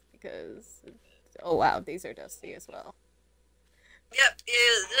things because, oh wow, these are dusty as well. Yep,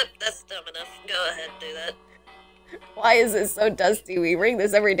 yeah, that's dumb enough. Go ahead and do that. Why is it so dusty? We ring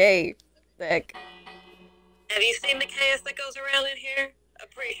this every day. The heck? Have you seen the chaos that goes around in here? I'm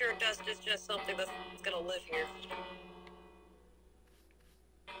pretty sure dust is just something that's gonna live here.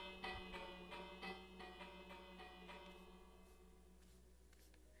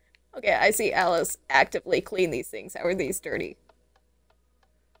 Okay, I see Alice actively clean these things. How are these dirty?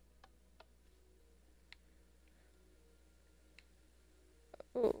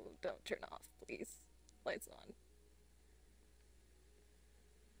 Oh, don't turn off, please. Lights on.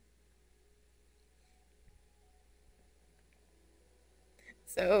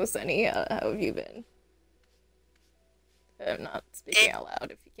 So, Sunny, how have you been? I'm not speaking out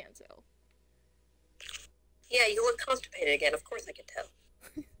loud if you can't tell. Yeah, you look constipated again. Of course I can tell.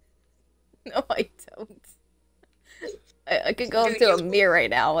 No, I don't. I could go up to a mirror right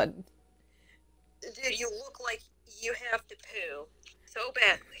now and... Dude, you look like you have to poo so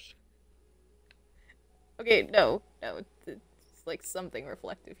badly. Okay, no, it's like something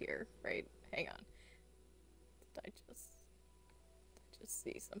reflective here, right? Hang on. Did I just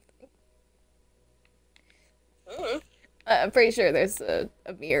see something? I'm pretty sure there's a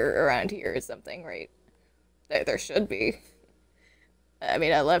mirror around here or something, right? There should be. I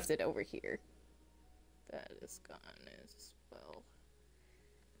mean, I left it over here. That is gone as well.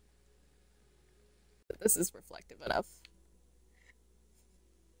 This is reflective enough.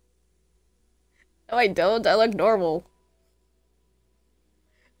 No, I don't. I look normal.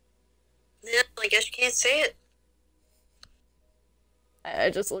 Yeah, I guess you can't see it.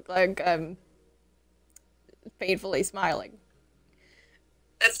 I just look like I'm painfully smiling.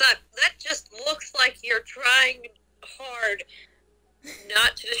 That just looks like you're trying hard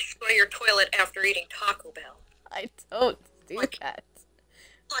not to destroy your toilet after eating Taco Bell. I don't do that.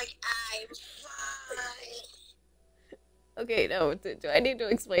 Like, I'm fine. Okay, no, do I need to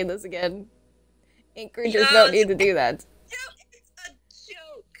explain this again? Ink readers don't need to do that. No, it's a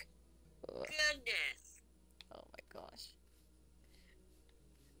joke. Ugh. Goodness. Oh my gosh.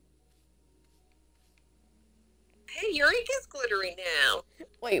 Hey, your ink is glittery now.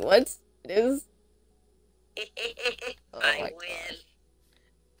 Wait, what? It is? Oh I my win. gosh.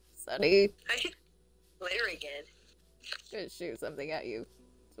 Sunny, I should glitter again. I'm gonna shoot something at you.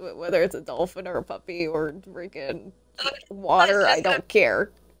 Whether it's a dolphin or a puppy or freaking water, I don't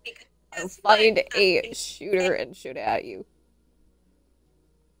care. I'll find a shooter and shoot it at you.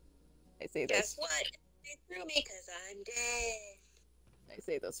 I say Guess this. what? They threw me because I'm dead. I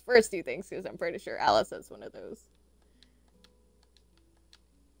say those first two things because I'm pretty sure Alice has one of those.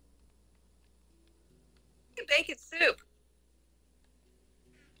 Bacon soup.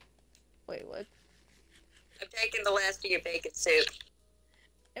 Wait, what? I'm taking the last of your bacon soup.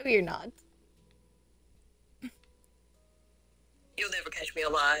 No, you're not. You'll never catch me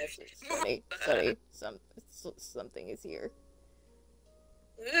alive. Sorry, something is here.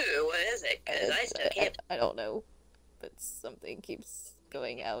 Ooh, what is it? 'Cause I still can't. I don't know, but something keeps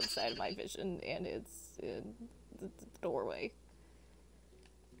going outside my vision, and it's in the doorway.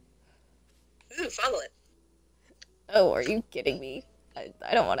 Ooh, follow it. Oh, are you kidding me?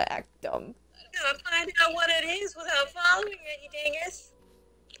 I don't want to act dumb. I'm gonna find out what it is without following it, you dingus.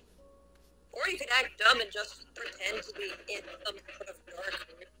 Or you could act dumb and just pretend to be in some sort of dark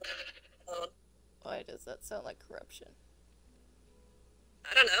room. Why does that sound like corruption?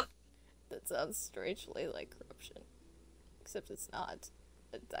 I don't know. That sounds strangely like corruption. Except it's not.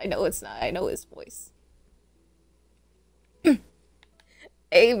 I know it's not. I know his voice.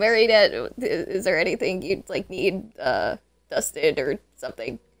 Hey, Marionette, is there anything you'd, like, need, dusted or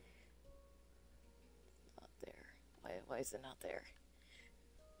something? Not there. Why is it not there?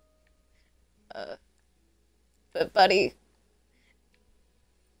 But, buddy,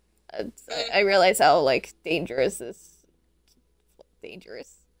 I realize how, like, dangerous this...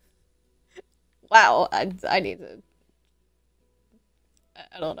 Dangerous? Wow, I need to...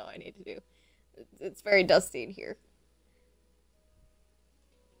 I don't know what I need to do. It's very dusty in here.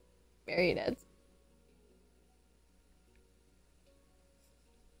 Marionette.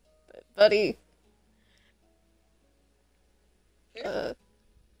 But, buddy. What?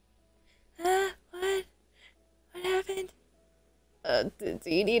 What happened? Do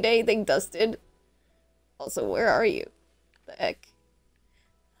you need anything dusted? Also, where are you? The heck?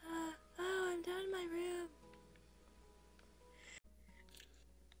 I'm down in my room.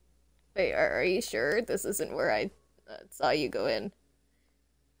 Wait, are you sure this isn't where I saw you go in?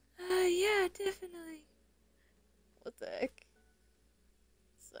 Yeah, definitely. What the heck?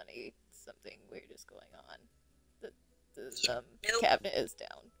 Sunny, something weird is going on. The Nope. cabinet is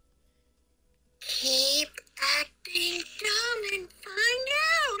down. Keep acting dumb and find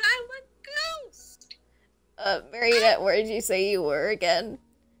out. I'm a ghost. Marionette, where did you say you were again?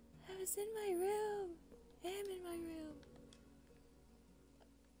 I was in my room. I am in my room.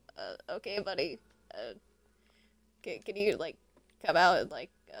 Okay, buddy. Can you, like, come out and,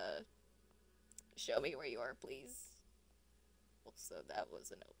 like, show me where you are, please? Also, that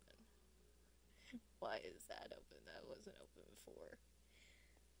wasn't open. Why is that open? That wasn't open before.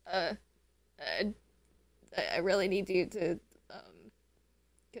 I really need you to,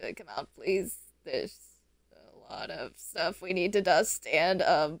 come out, please. There's a lot of stuff we need to dust, and,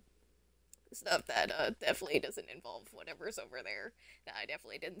 stuff that, definitely doesn't involve whatever's over there that I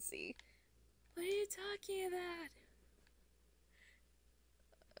definitely didn't see. What are you talking about?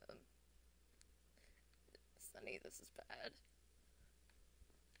 Sunny, this is bad.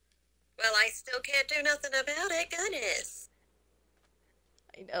 Well, I still can't do nothing about it. Goodness.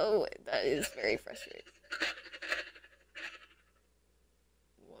 I know, that is very frustrating.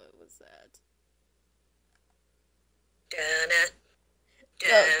 What was that?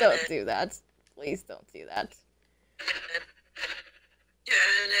 Don't do that. Please don't do that.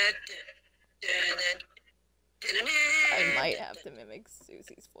 I might have to mimic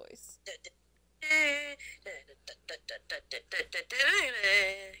Susie's voice.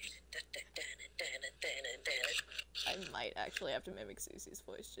 I might actually have to mimic Susie's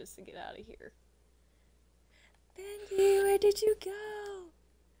voice just to get out of here. Bendy, where did you go?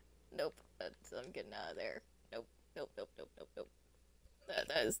 Nope, I'm getting out of there. Nope.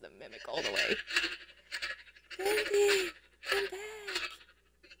 That is the mimic all the way. Bendy, come back.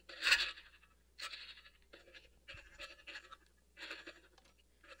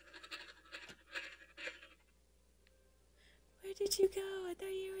 Where did you go? I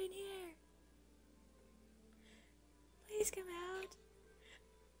thought you were in here. Please come out.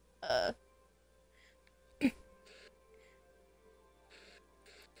 How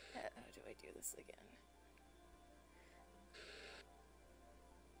do I do this again?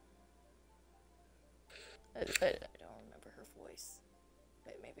 I don't remember her voice.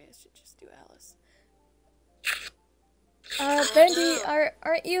 Maybe I should just do Alice. Bendy,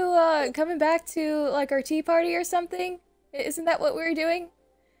 aren't you coming back to like our tea party or something? Isn't that what we were doing?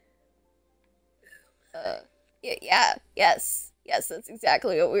 Yes, that's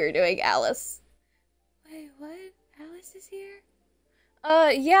exactly what we were doing, Alice. Wait, what? Alice is here?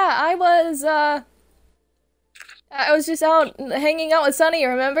 Yeah, I was just out hanging out with Sunny,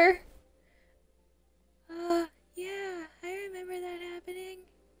 remember? Yeah, I remember that happening.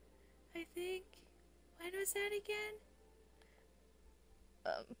 I think. When was that again?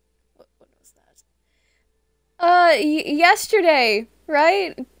 What was that? Yesterday,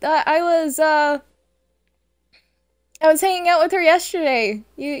 right? I was hanging out with her yesterday.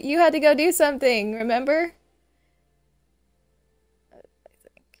 You had to go do something, remember? I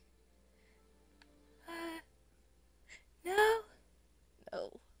think. No.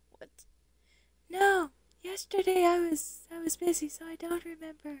 No. What? No. Yesterday I was busy, so I don't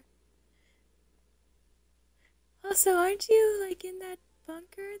remember. Also, aren't you like in that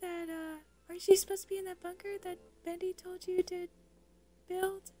bunker that aren't you supposed to be in that bunker that Bendy told you to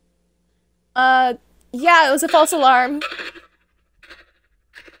build? Yeah, it was a false alarm.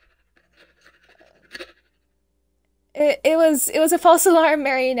 It was a false alarm,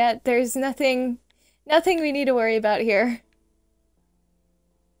 Marionette. There's nothing we need to worry about here.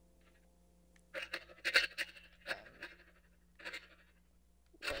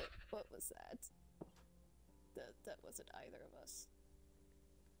 What was that? That wasn't either of us.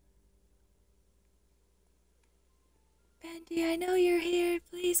 Bendy, I know you're here.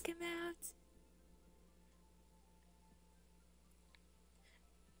 Please come out.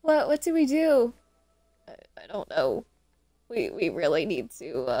 What do we do? I don't know. We really need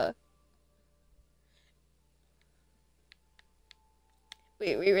to,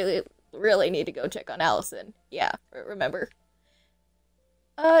 we really need to go check on Alison. Yeah, remember?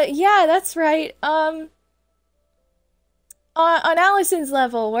 Yeah, that's right. On Alison's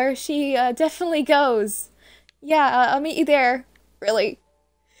level, where she, definitely goes. Yeah, I'll meet you there. Really?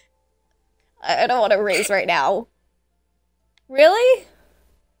 I don't want to race right now. Really?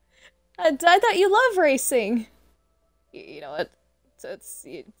 I thought you love racing. You know what?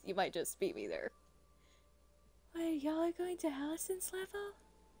 You might just beat me there. Wait, y'all are going to Alison's level?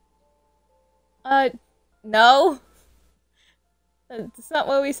 No. That's not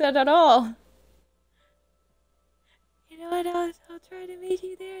what we said at all. You know what? I'll try to meet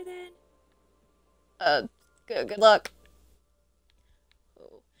you there then. Good luck.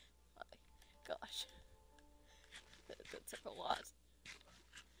 Oh my gosh. That took a lot.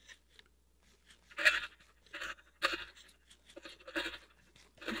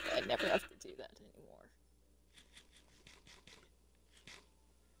 I never have to do that anymore.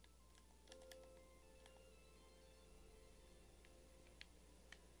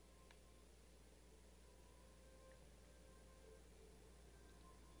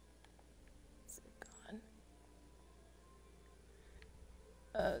 Is it gone?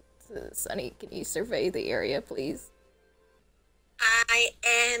 Sunny, can you survey the area, please? I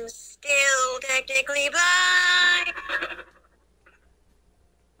am still technically blind.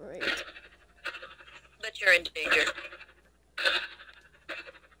 Right. But you're in danger.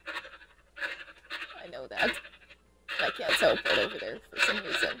 I know that. I can't teleport over there for some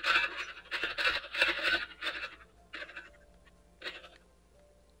reason.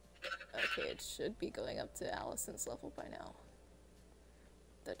 Okay, it should be going up to Alison's level by now.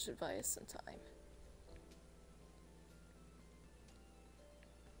 That should buy us some time.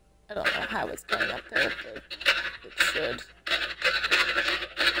 I don't know how it's going up there, but it should.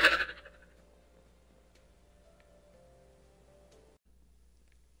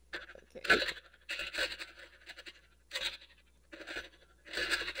 Okay.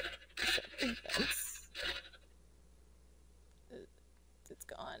 Something fence. It's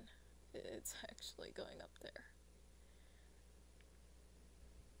gone. It's actually going up there.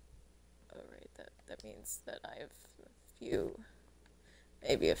 Alright, that means that I have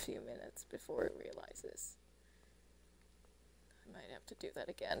maybe a few minutes before it realizes. I might have to do that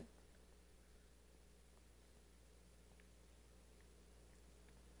again.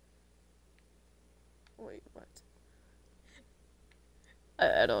 Wait, what?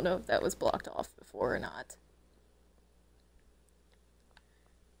 I don't know if that was blocked off before or not.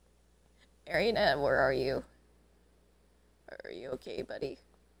 Marionette, where are you? Are you okay, buddy?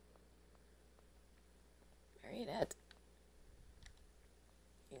 Marionette?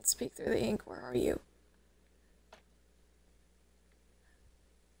 You can speak through the Inkk, where are you?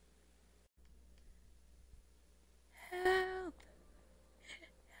 Help!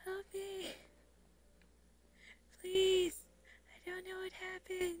 Help me! Please! I don't know what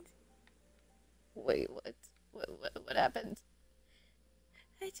happened. Wait, what happened?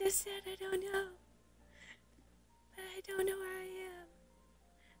 I just said I don't know. But I don't know where I am.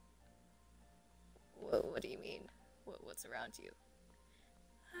 What do you mean? What's around you?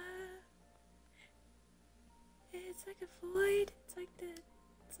 It's like a void. It's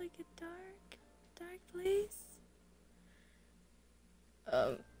like a dark place.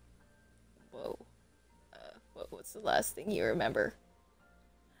 Whoa. What's the last thing you remember?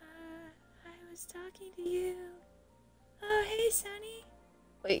 I was talking to you. Oh, hey, Sunny.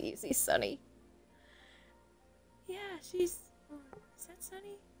 Wait, you see Sunny? Yeah, she's... Oh, is that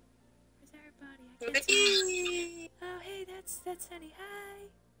Sunny? Or is that her body? I can't tell. Oh, hey, that's Sunny. Hi.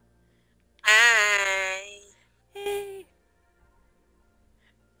 Hi. Hey.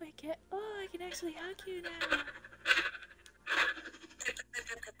 Wait, I can actually hug you now.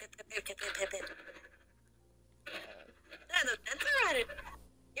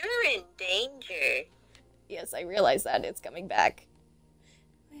 You're in danger. Yes, I realize that. It's coming back.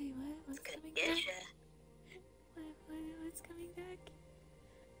 Wait, what? What's coming back? What's coming back?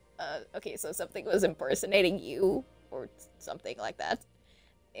 Okay, so something was impersonating you, or something like that.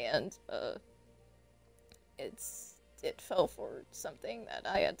 And, it's it fell for something that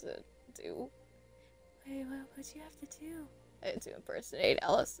I had to do. Wait, what'd you have to do? I had to impersonate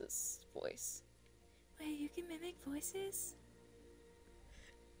Alice's voice. Wait, you can mimic voices?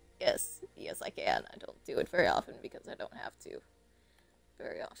 Yes, I can. I don't do it very often because I don't have to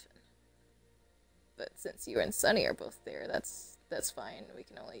very often. But since you and Sunny are both there, that's fine. We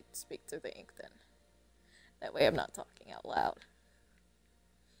can only speak through the Inkk then. That way I'm not talking out loud.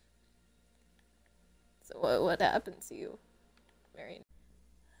 So what happened to you, Marionette?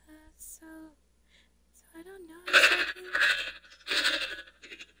 So I don't know exactly.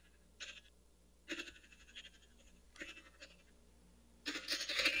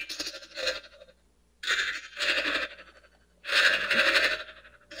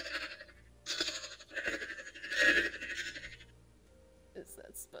 Is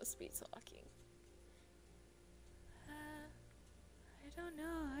that supposed to be talking? I don't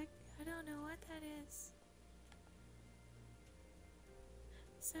know. I don't know what that is.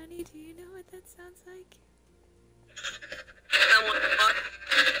 Sunny, do you know what that sounds like?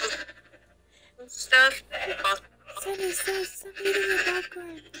 Stuff. Sunny, stop eating your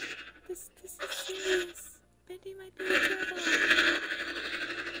popcorn. This is serious. Bendy might be in trouble.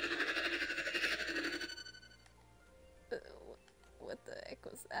 What the heck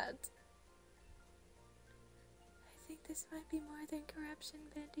was that? I think this might be more than corruption,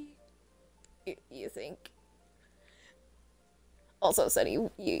 Bendy. You think? Also, Sunny,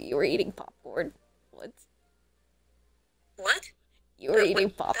 you were eating popcorn. What? What? You were eating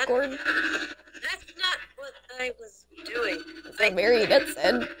popcorn? That's not what I was doing. That's what Marionette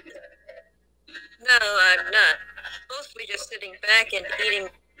said. No, I'm not. Mostly just sitting back and eating.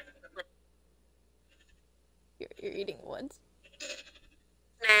 You're eating what?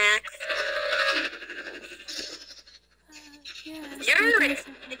 Snacks. Yeah.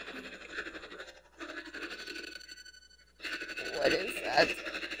 What is that?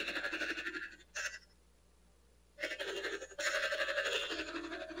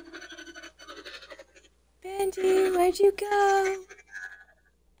 Bendy, where'd you go?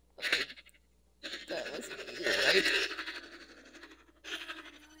 That wasn't you, right? No,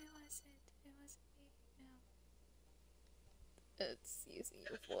 it wasn't. It wasn't me. No. It's using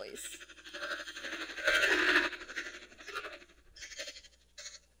your voice.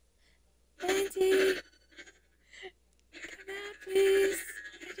 Bendy! Come out, please!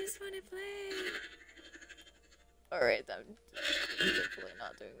 I just want to play! Alright, I'm definitely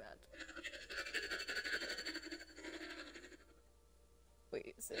not doing that.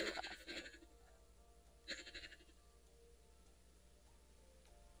 Wait, is it laughing?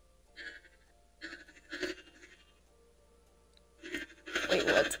 Wait,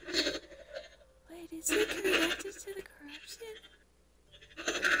 what? Wait, is he connected to the corruption?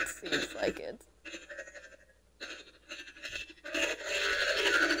 It seems like it.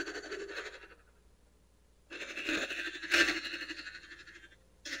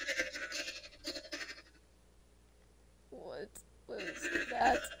 What was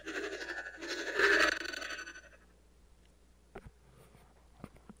that?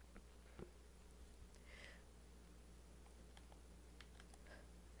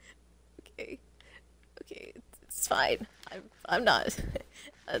 Okay, it's fine. I'm not.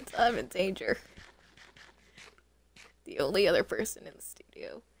 I'm in danger. The only other person in the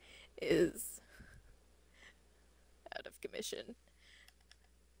studio is out of commission.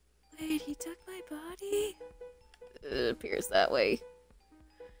 Wait, he took my body? It appears that way.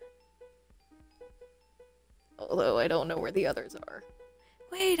 Although I don't know where the others are.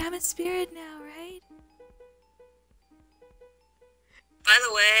 Wait, I'm a spirit now, right? By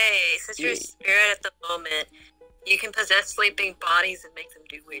the way, since you're a spirit at the moment, you can possess sleeping bodies and make them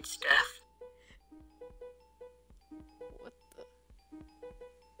do weird stuff. What the?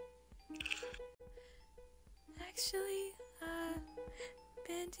 Actually,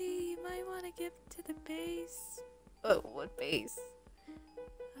 Bendy, you might want to get to the base. Oh, what base?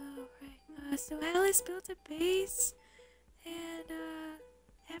 Oh, right. So Alice built a base, and,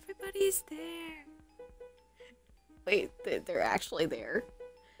 everybody's there. Wait, they're actually there?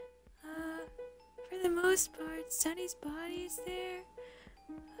 For the most part, Sunny's body is there.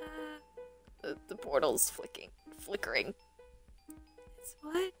 The portal's flickering. It's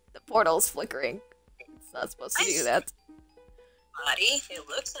what? The portal's flickering. It's not supposed to do that. Body? It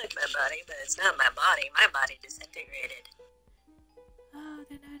looks like my body, but it's not my body. My body disintegrated. Oh,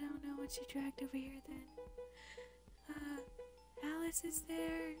 then I don't know what she dragged over here then. Alice is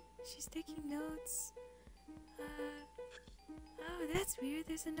there. She's taking notes. Oh, that's weird.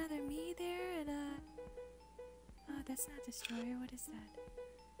 There's another me there, and, oh, that's not Destroyer. What is that?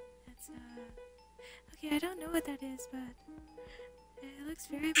 That's, Okay, I don't know what that is, but it looks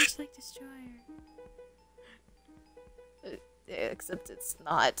very much like Destroyer. Except it's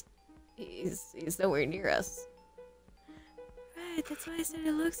not. He's nowhere near us. Right, that's why I said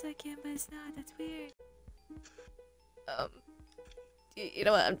it looks like him, but it's not. That's weird. You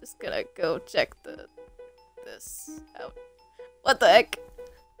know what? I'm just gonna go check this out. What the heck?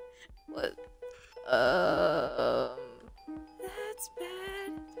 What? That's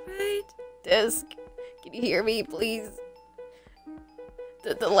bad, right? Disc, can you hear me, please?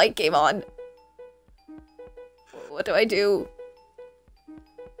 The light came on. What do I do?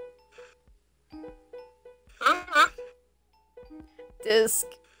 Disc.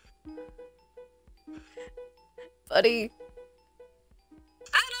 Buddy.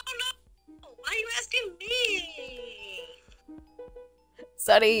 I don't know. Why are you asking me?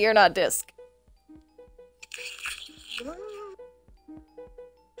 Sunny, you're not Disc.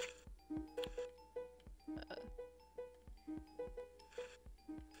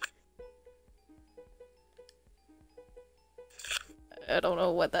 I don't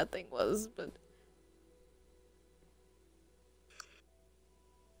know what that thing was, but...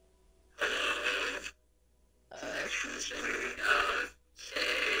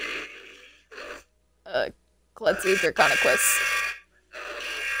 let's see if they're Conquest.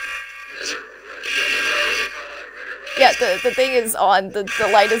 Yeah, the thing is on. The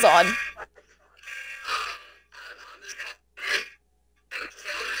light is on.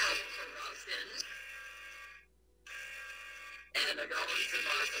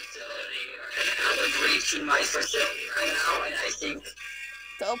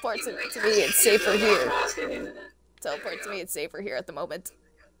 Teleport to me, it's safer here. Teleport to me, it's safer here at the moment.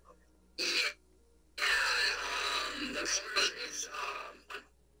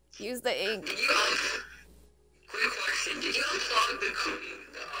 Use the Inkk. Quick question, did you unplug the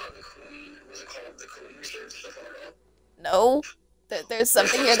queen, was it called the queen research the photo? No. There's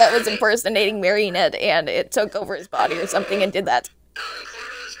something here that was impersonating Marionette, and it took over his body or something and did that. The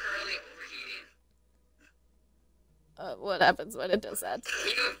photo is currently overheating. What happens when it does that? Can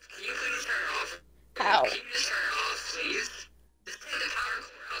you please turn it off? How? Can you just turn it off, please? Just take the power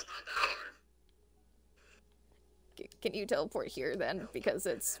cord out, it's not that hard. Can you teleport here then? Because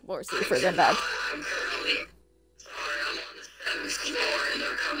it's more safer than that. I'm currently... Sorry, I'm on the 7th floor and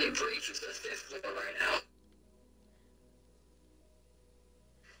they're coming breaching to the 5th floor right now.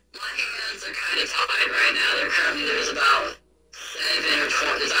 My hands are kind of tied right now. There's about 7 or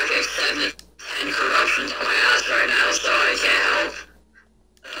 20, there's actually 7 to 10 corruptions on my ass right now, so I can't help.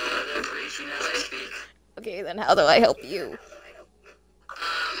 They're breaching as I speak. Okay, then how do I help you?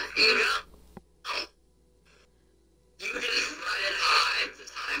 You don't. You just run and hide the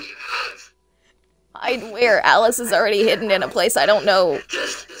time you have. Hide where? Alice is already hidden in a place I don't know.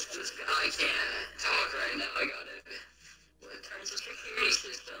 Just, I can't talk right now. I gotta. In terms of security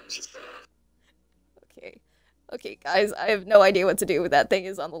systems and stuff. Okay, guys, I have no idea what to do. That thing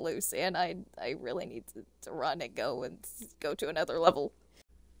is on the loose, and I really need to run and go to another level.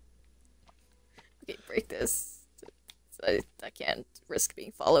 Okay, break this. I can't risk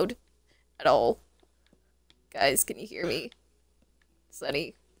being followed at all. Guys, can you hear me?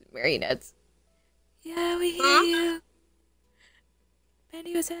 Sunny, Marionette. Yeah, we hear you.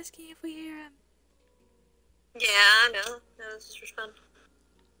 Bendy was asking if we hear him. Yeah, no, just respond.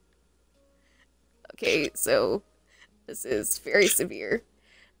 Okay, so this is very severe.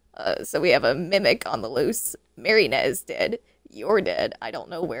 So we have a mimic on the loose. Marionette is dead. You're dead. I don't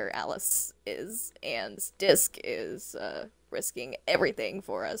know where Alice is. And Disc is risking everything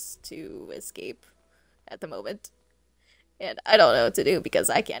for us to escape at the moment. And I don't know what to do because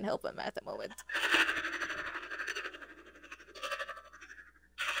I can't help him at the moment.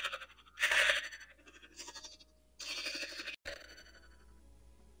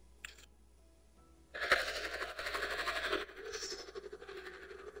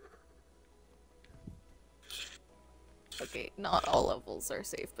 Okay, not all levels are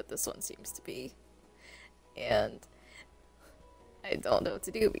safe, but this one seems to be. And I don't know what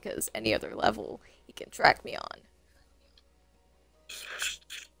to do because any other level he can track me on.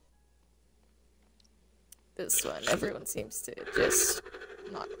 This one, everyone seems to just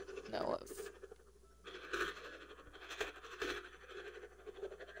not know of.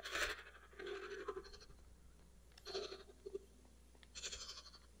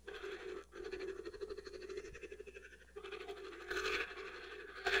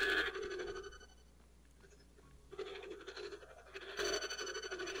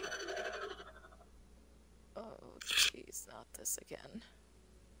 Oh, jeez, not this again.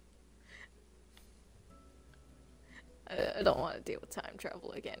 I don't want to deal with time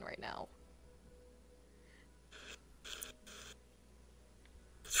travel again right now.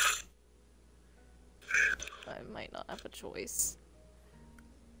 choice.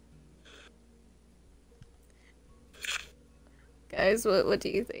 Guys, what do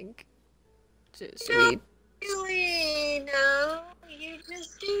you think? Should we... Really, no. You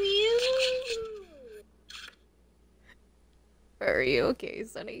just do you. Are you okay,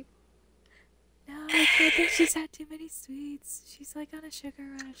 Sunny? No, I think she's had too many sweets. She's like on a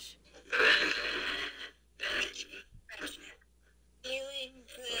sugar rush. Feeling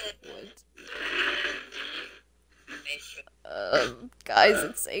good. What? Guys,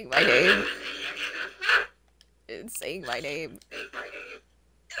 it's saying my name. It's saying my name. Well,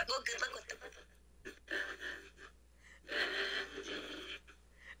 good luck with them.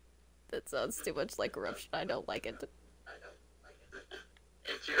 That sounds too much like corruption. I don't like it.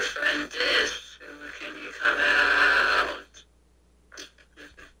 It's your friend Dis. Can you come out?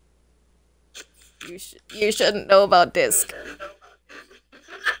 You shouldn't know about Disc.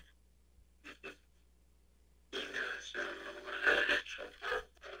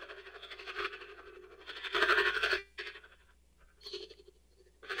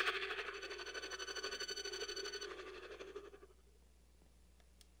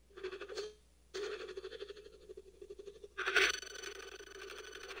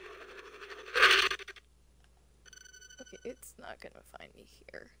 It's not gonna find me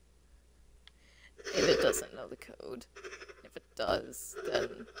here. If it doesn't know the code. If it does,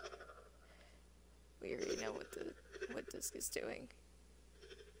 then we already know what Disc is doing.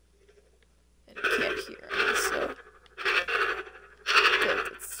 And it can't hear me, so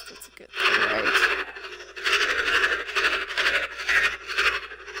that's a good thing, right?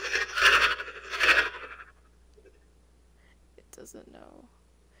 It doesn't know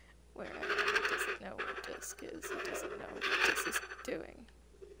where I am. It doesn't know where Disc is. It doesn't know what Disc is doing.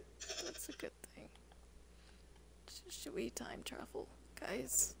 That's a good thing. Should we time travel,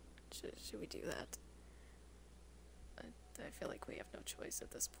 guys? Should we do that? I feel like we have no choice at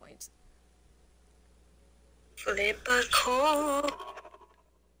this point. Flip a coin.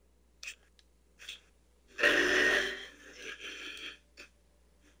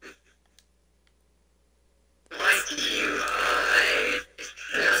 Why do you hide? It's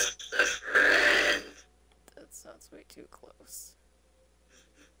just a friend. That sounds way too close.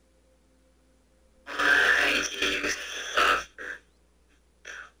 Why do you suffer?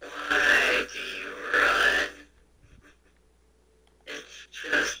 Why do you run? It's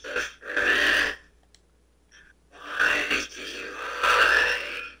just a friend. Why do you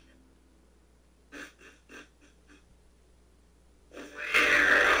hide?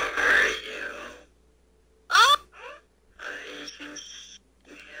 Where are you? Oh! I can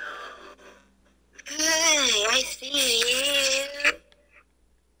smell. Hey, I see you.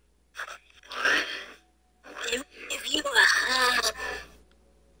 What? Give you a hug.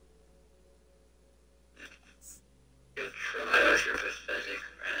 Good try with your pathetic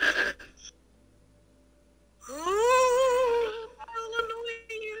friends. Ooh, I'll annoy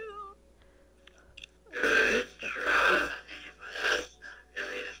you. Good try, but that's not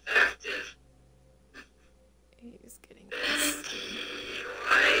really effective. He's getting this.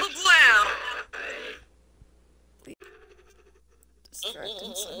 Wow. Distract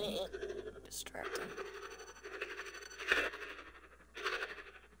him, Sunny. Distract him.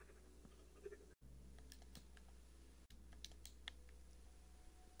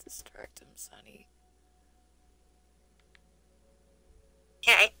 Distract him, Sunny.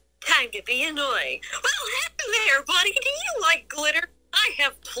 Okay, time to be annoying. Well, hello there, buddy. Do you like glitter? I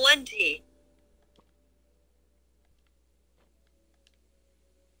have plenty.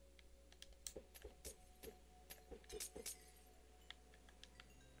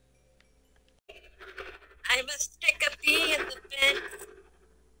 I must stick a bee in the bin.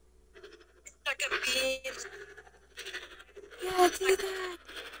 Stuck a bee in the... Yeah, do that.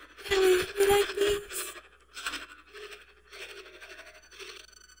 Ellie, you like these?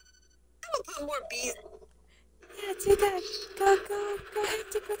 I will put more bees. Yeah, do that. Go ahead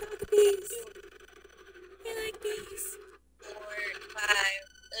and put all the bees. You like bees? 4, 5.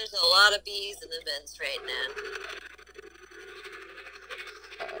 There's a lot of bees in the bins right now.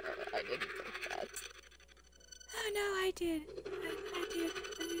 I didn't think that. Oh no, I did. I did. I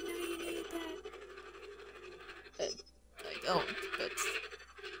didn't know you needed that. I don't, but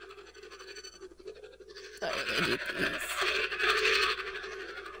I only need these.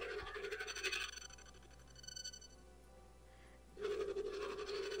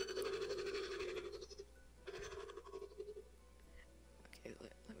 Okay,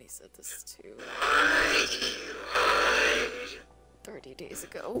 let me set this to 30 days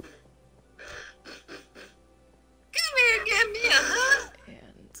ago. Come here, give me a hug.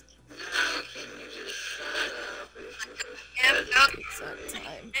 And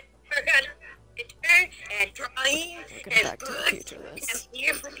future this. I'm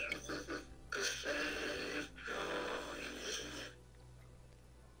here for you.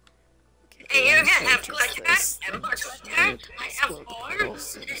 Okay, And you I'm have gonna glitter, this. and more glitter, Explode I have the more, portal as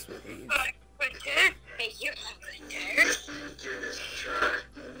soon as we leave. more glitter, and you have glitter.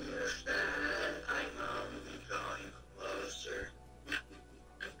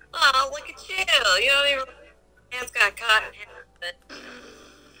 Oh, look at you. You don't even... Hands got caught in half of it.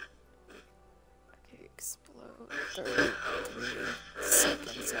 Okay, explode 33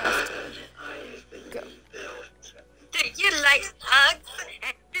 seconds after. Go. Do you like hugs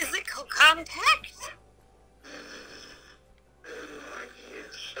and physical contact?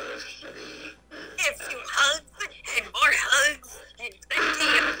 If you hugs and more hugs and plenty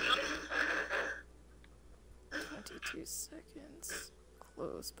of hugs. 22 seconds.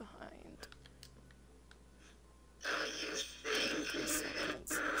 Close behind. 23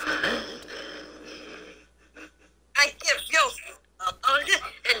 seconds. Explode. I give you a hug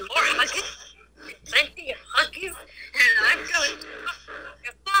and more hugging, and plenty of huggies, and I'm going to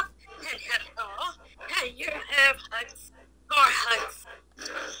you up and have all, and you have hugs, more hugs.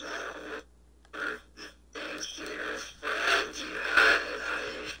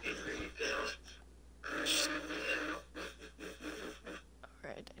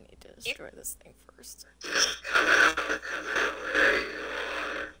 Alright, I need to destroy this thing first.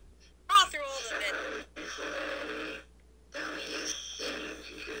 Crawl through all of it.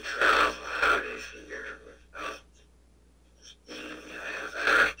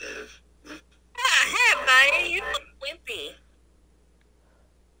 Hey, buddy, you look wimpy.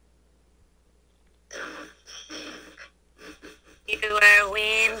 You are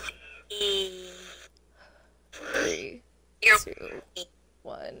wimpy. 3, You're 2,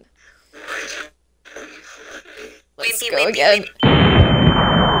 1. wimpy, Let's go wimpy, again. wimpy.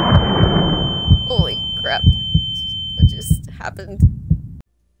 Holy crap. What just happened?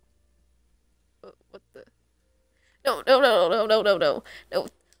 What the? No. No.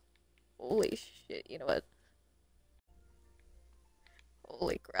 Holy shit, you know what?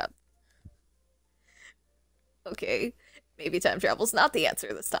 Holy crap. Okay, maybe time travel's not the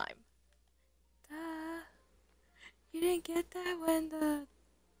answer this time. You didn't get that when the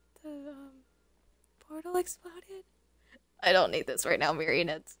portal exploded? I don't need this right now,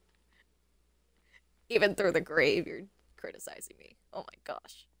 Marionette. Even through the grave, you're criticizing me. Oh my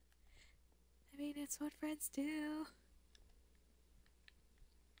gosh. I mean, it's what friends do.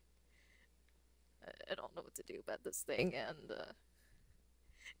 I don't know what to do about this thing, and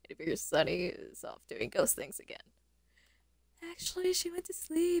it appears Sunny is off doing ghost things again. Actually, she went to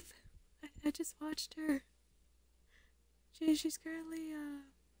sleep. I just watched her. She's currently,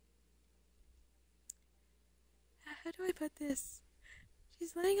 how do I put this?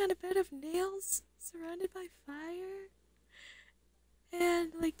 She's laying on a bed of nails, surrounded by fire,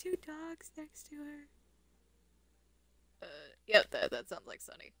 and, like, 2 dogs next to her. Yep, that sounds like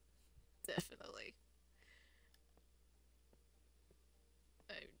Sunny. Definitely.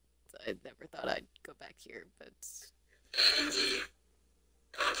 I never thought I'd go back here, but...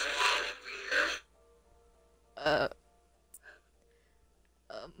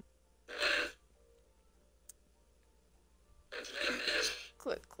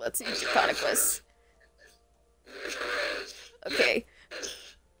 Let's see Draconicus. Okay.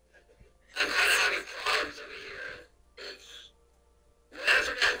 I'm having problems over here.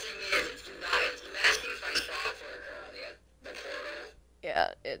 Whatever that thing is, it's asking if my software on the portal.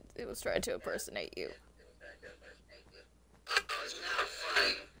 Yeah, it was trying to impersonate you. Oh, it's not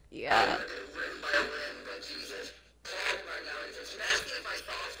funny. Yeah. But Jesus, problem right now is it's asking if my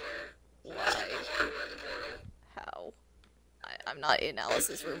software. Why? How? I'm not in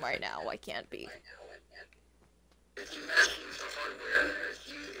Alice's room right now. I can't be. It's messing with the hardware, it's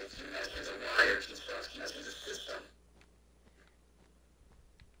messing with the wires and stuff, it's messing with the system.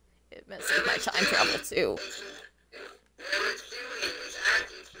 It messes with my time travel too. Whatever it's doing is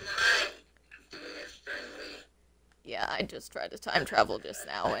acting, it's not doing it friendly. Yeah, I just tried to time travel just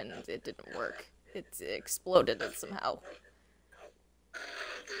now and it didn't work. It exploded it somehow. What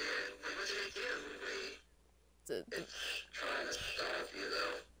did it do? It's trying to stop you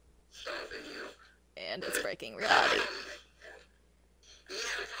though. Stopping you. And it's breaking reality.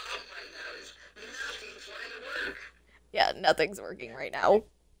 Yeah, nothing's working right now.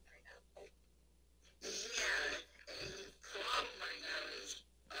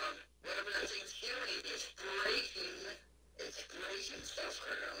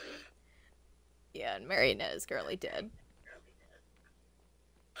 Yeah, and Marionette is currently dead.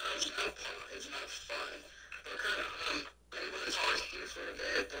 It's not fun. I'm going to talk to you for a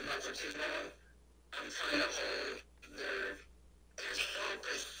bit, but not for too long. I'm trying to hold their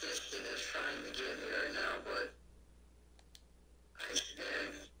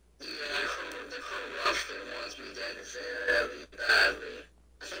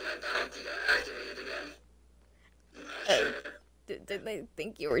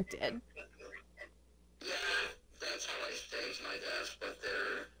think you were dead. Yeah, that's how I staged my death, but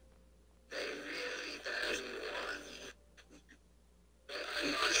they really badly won. But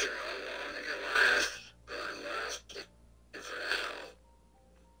I'm not sure how long it can last, but I'm lasting for now.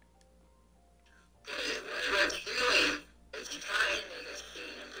 But what it's doing, it's trying to make a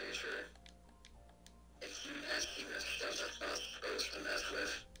scene, I'm pretty sure. It's messing with stuff that's not supposed to mess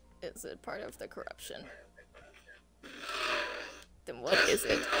with. Is it part of the corruption? No. Then what is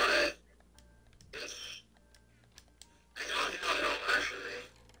it? Not. I don't know, actually.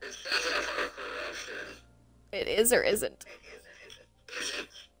 It's definitely part of corruption. It is or isn't? Isn't.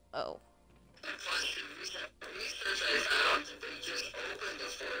 Oh. And plus, the research I found, they just opened the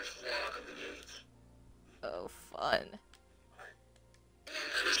fourth lock of the gate. Oh, fun. And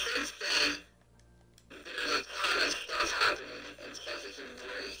ever since then, there's a ton of stuff happening, and stuff that can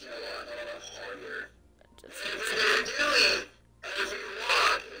break, a lot of hardware. And what they're doing, every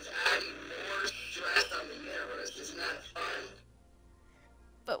lock is adding more stress on the universe. Isn't that fun?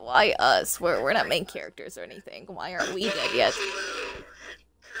 But why us? We're not main characters or anything. Why aren't we dead yet? Really,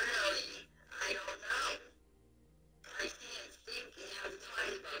 I don't know. I can't think and have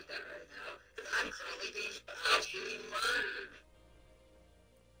time about that right now, because I'm currently being actually murdered.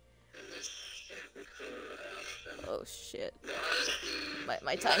 Oh shit.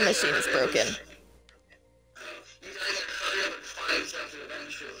 My time machine is broken. You guys are hurry up and find something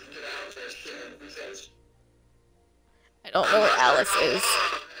eventually and get out of there soon, because I don't know where Alice is.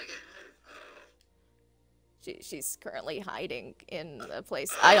 She's currently hiding in a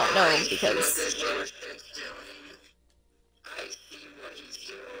place I don't know because I see what he's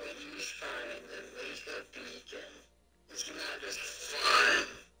doing. He's trying to make a beacon. It's not just fun.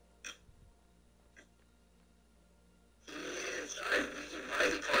 He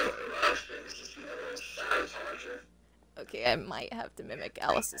might be part of corruption. He's a little sabotager. okay, I might have to mimic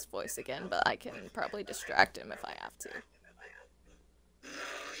Alice's voice again, but I can probably distract him if I have to. No,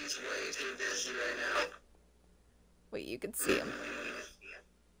 he's way too busy right now. Wait, you can see him.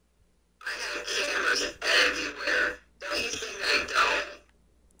 I have cameras everywhere. Don't you think I don't?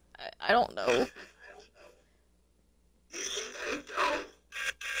 I don't know. You think I don't?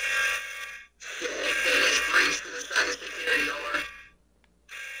 Shit, they just breached the second security door.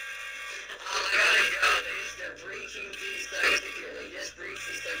 Oh, I gotta go. They're breaching the second security. They just breached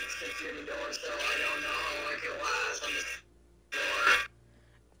the second security door, so I don't know how long it can last on this door.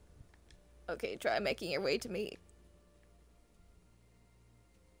 Okay, try making your way to me.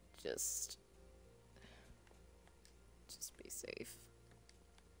 Just be safe.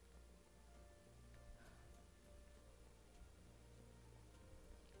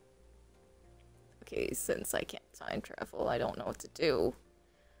 Okay, since I can't time travel, I don't know what to do.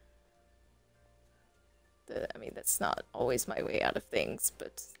 I mean, that's not always my way out of things,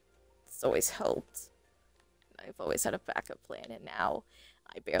 but it's always helped. I've always had a backup plan, and now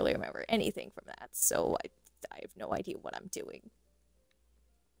I barely remember anything from that, so I have no idea what I'm doing.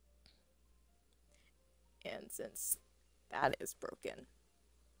 And since that is broken,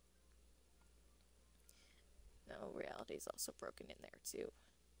 no, reality is also broken in there too.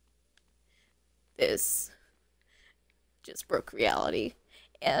 This just broke reality,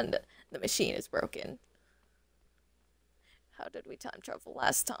 and the machine is broken. How did we time travel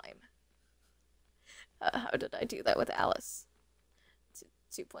last time? How did I do that with Alice?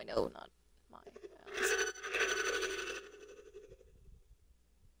 2.0, not my Alice.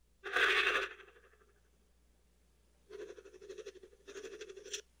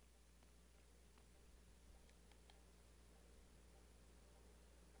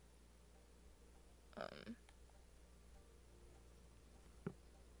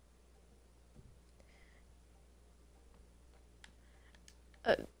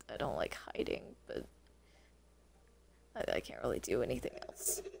 I don't like hiding, but I can't really do anything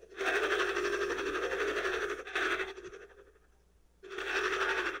else.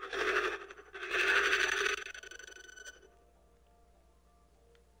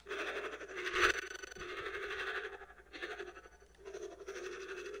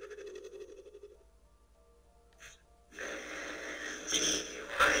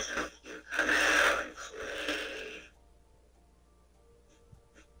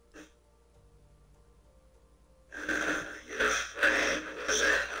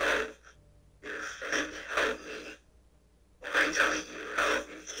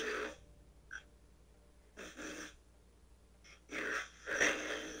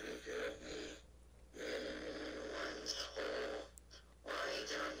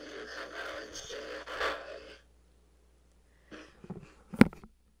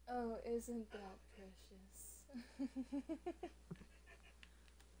 Oh, isn't that precious?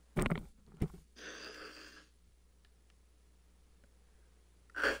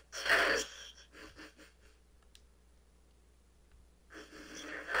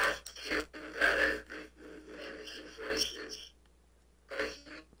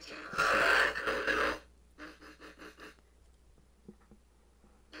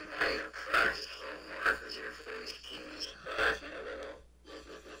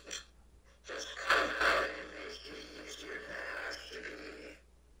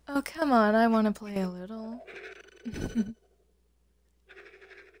 Oh, come on, I want to play a little.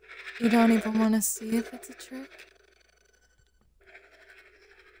 You don't even want to see if it's a trick?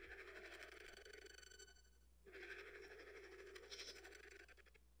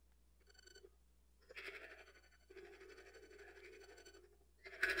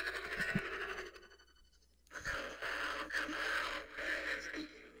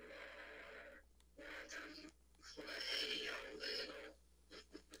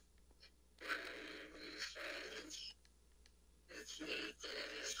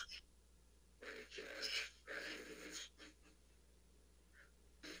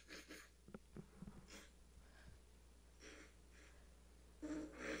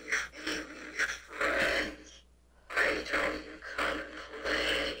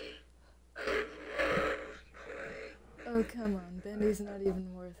 Oh, come on, Bendy's not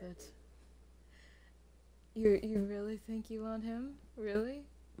even worth it. You really think you want him? Really?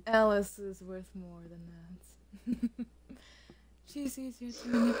 Alice is worth more than that. She's easier to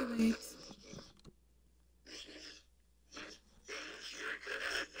manipulate.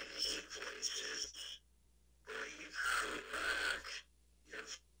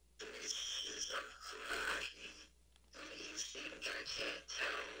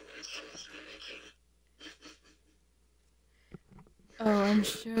 Oh, I'm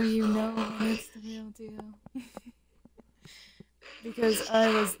sure you know when it's the real deal. Because I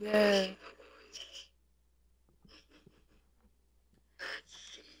was there.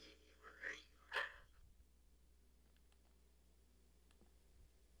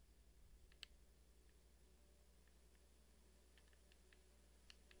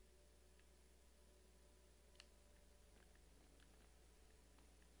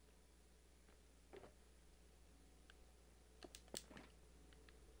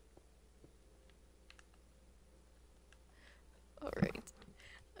 Alright.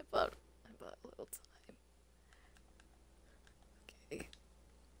 I bought a little time. Okay.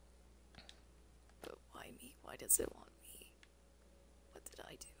 But why me? Why does it want me? What did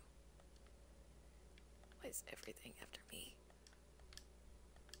I do? Why is everything after me?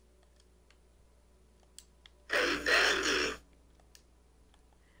 Hey, Bendy.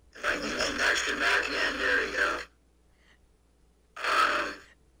 If I can come back to back in, there we go.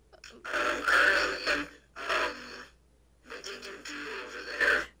 What did you do over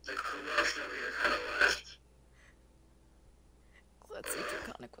there? The corruption over here kind of left. Let's see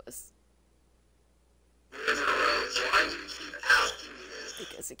Draconicus. Why do you keep asking me this?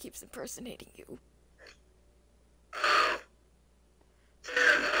 Because it keeps impersonating you. Oh,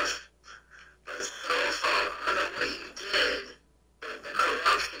 fair enough. But so far, I know what you did. But the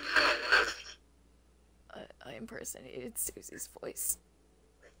corruption kind of left. I impersonated Susie's voice.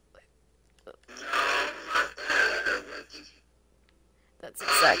 No, not that. What did you... That's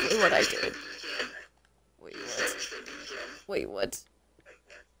exactly what I did. Wait, You what? finished the beacon. Wait, what?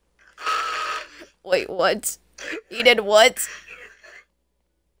 Wait, what? You did what?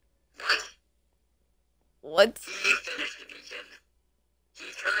 What? He finished the beacon.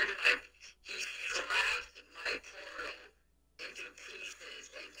 He slashed my portal into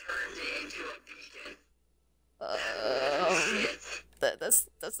pieces and turned it into a beacon.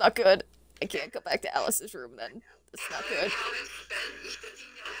 That's not good. I can't go back to Alice's room then. That's not good. How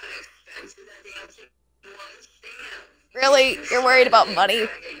expensive that damn thing was. Damn. Really? You're worried about money? Yes.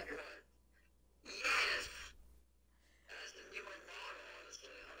 As the newer model, honestly,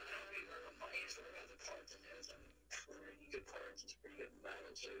 I don't really worry about money. It's worry about the parts and there's some pretty good parts. It's pretty good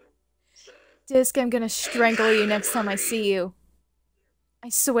metal too. So. Disc, I'm gonna strangle you next time I see you. I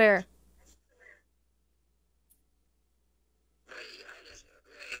swear.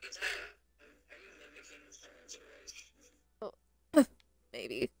 Oh,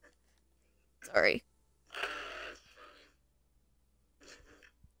 maybe. Sorry.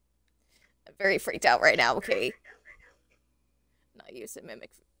 I'm very freaked out right now, okay? Not used to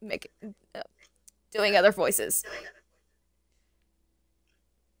doing other voices.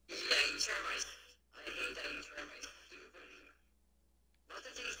 Yeah, you turn my... I hate that you turn my stupid... What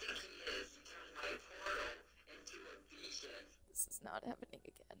does he think he is? He turned my portal into a beacon. This is not happening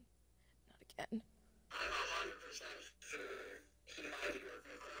again. Not again. I'm 100% sure he might be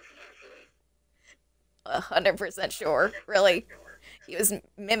working corruption, actually. 100% sure. Really. He was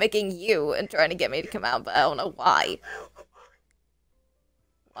mimicking you and trying to get me to come out, but I don't know why.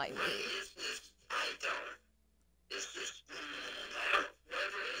 Why me? I don't... It's just... I don't...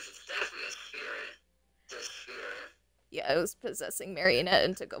 Whatever it is, it's definitely a spirit. It's a spirit. Yeah, it was possessing Marionette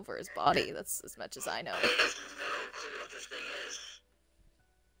and took over his body. That's as much as I know. I have no clue what this thing is.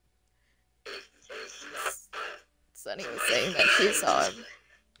 It's not... Sunny was saying that she saw him.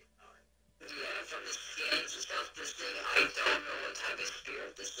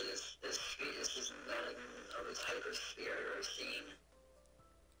 type of spirit I've seen.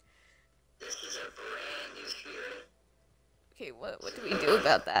 This is a brand new spirit. Okay, what do we do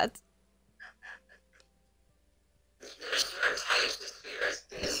about that? There's certain types of spirits.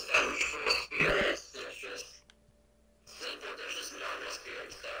 There's vengeful spirits. There's just simple. There's just normal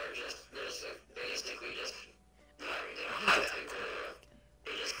spirits that are just. There's basically just. They don't have a clue.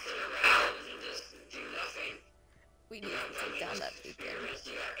 They just sit around and just do nothing. We need to take down that beacon.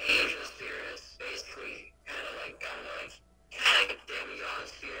 You got angel spirits, basically, kind of like demigod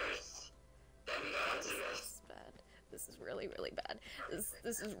spirits. Demigods, I guess. This is bad. This is really, really bad.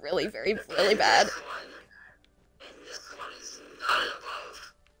 This is really, really bad. This one is not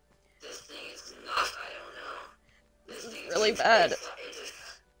above. This thing is not, I don't know. This is thing really bad.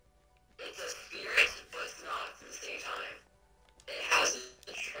 It's a spirit, but it's not at the same time. It has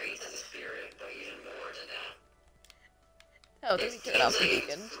the traits of a spirit, but even more than that. How do we turn off the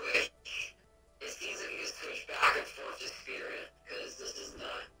beacon? It seems like you switch back and forth to spirit, because this is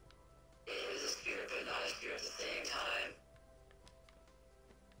not. It is a spirit, but not a spirit at the same time.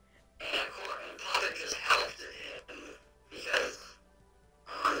 And of course, Papa just helped him because, I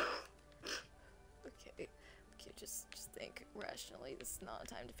don't know. Okay, just think rationally. This is not a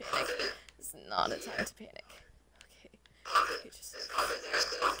time to panic. This is not a time to panic. Okay, just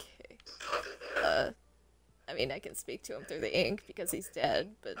okay. I mean, I can speak to him through the Inkk because he's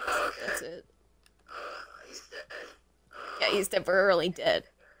dead, but that's it. He's dead. Yeah, he's temporarily dead.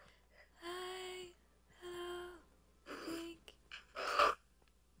 Hi. Hello. Inkk.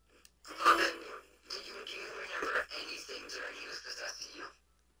 Do you remember anything during he was possessing you?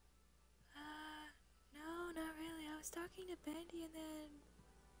 No, not really. I was talking to Bendy and then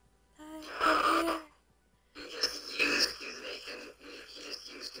I'm here. He just used you to make him, he just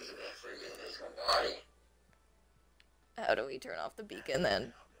used you to make for you to make him a body. How do we turn off the beacon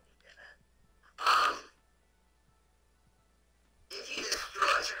then? If you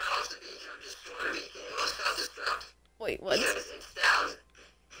turn off the beacon or destroy the beacon, it will self-destruct. Wait, what? Because it's down.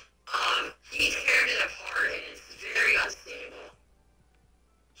 He teared it apart and it's very unstable.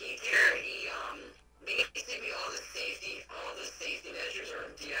 Basically all the safety measures are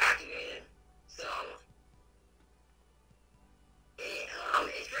deactivated. So,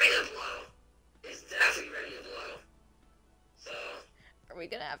 it's ready to blow. It's definitely ready to blow. So, Are we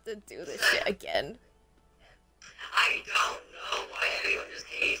gonna have to do this shit again? I don't know why everyone just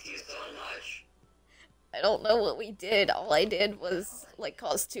hates you so much. I don't know what we did. All I did was, like,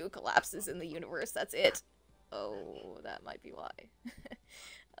 cause 2 collapses in the universe. That's it. Oh, that might be why.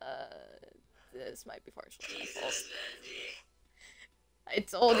 This might be partially my fault. Jesus, Bendy. I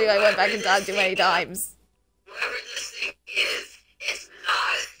told you I went back in time too many times. Whatever this thing is, it's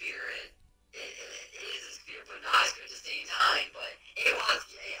not a spirit. It is a spirit, but not a spirit at the same time. But it wants,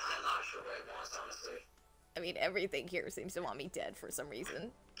 I'm not sure what it wants, honestly. I mean, everything here seems to want me dead for some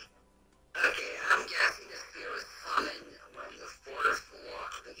reason. Okay, I'm guessing the spirit was summoned when the fourth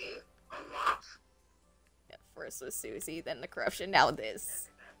lock of the gate unlocked. Yeah, first was Susie, then the corruption, now this.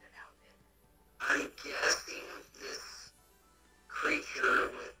 I'm guessing this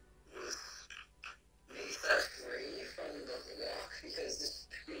creature was made set free from the lock because this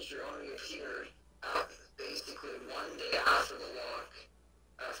creature only appeared basically one day after the lock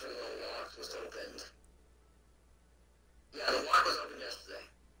was opened. Yeah, the lock was opened yesterday.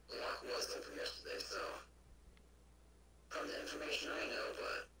 The lock was open yesterday, so from the information I know,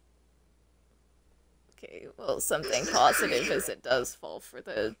 but Okay, well, something positive is it does fall for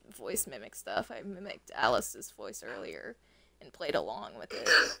the voice mimic stuff. I mimicked Alice's voice earlier and played along with it,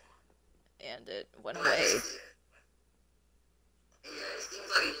 and it went away. Yeah, it seems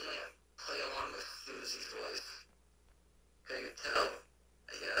like you didn't play along with Susie's voice. Can you tell?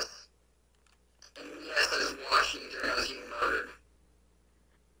 I guess. And yes, I was watching you during I was getting murdered.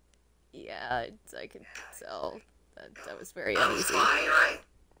 Yeah, I could tell that was very I was uneasy. fine, right?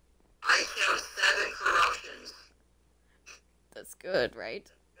 I killed 7 corruptions. That's good,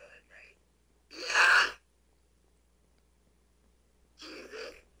 right? Yeah.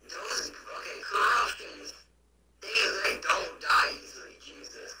 Corruptions, they don't die easily,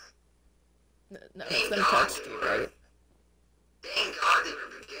 Jesus. None of them touched you, right? Thank God they were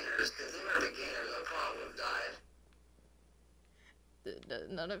beginners, because they were beginners, I probably would have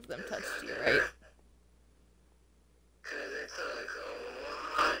died. None of them touched you, right? Because it took a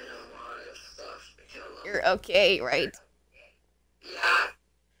lot of stuff to kill them. You're okay, right? Yeah.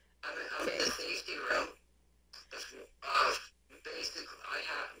 I'm in the safety room.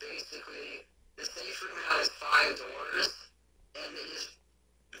 Basically, the safe room has 5 doors, and they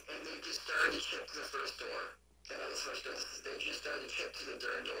just started to chip to the first door. And on the first door, they just started to chip to the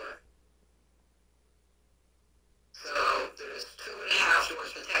third door.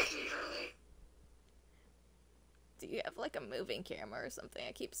 moving camera or something.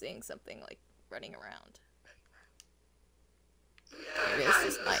 I keep seeing something, like, running around. Yeah, Maybe it's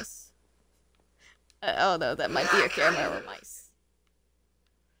just mice. Oh, no, that might be your camera or mice.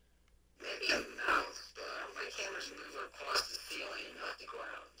 Maybe a mouse, but my cameras move across the ceiling, not the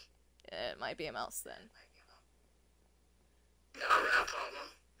ground. It might be a mouse, then. No, rat problem.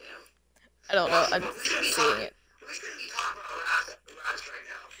 Damn. I don't know, I'm just seeing it. We shouldn't be talking about rats right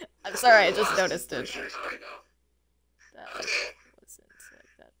now. I'm sorry, I just noticed it. What are you talking about? That Okay. wasn't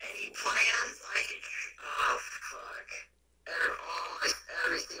like that. Any plans? I could... Oh, fuck.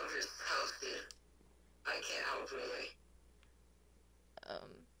 Everything over here is toasted. I can't help, really.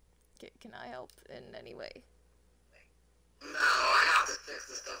 Can I help in any way? No, I have to fix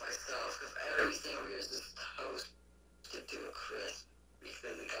this stuff myself, because everything over here is just toasted to a crisp,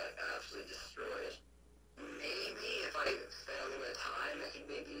 because it got absolutely destroyed. Maybe if I spend a little bit of time, I can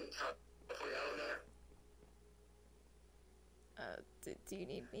maybe teleport out there. Do you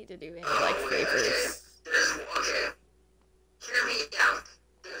need me to do any, like, favors? Okay. Hear me out.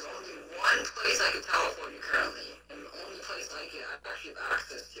 There's only one place I can teleport you currently, and the only place I can actually have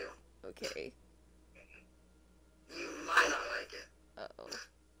access to. Okay. You might not like it. Uh-oh.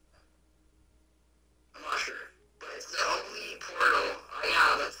 I'm not sure. But it's the only portal I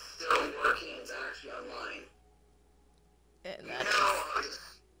have that's still working and it's actually online. And You that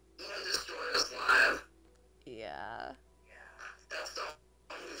know Destroyer's Lab? Yeah. That's the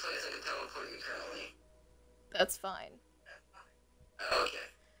only place I can teleport you currently. That's fine. Okay.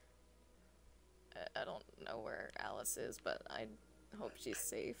 I don't know where Alice is, but I hope she's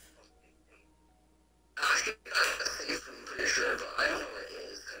safe. Actually, that's safe, I'm pretty sure, but I don't know where it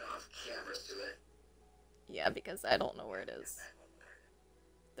is, because I don't have cameras to it. Yeah, because I don't know where it is.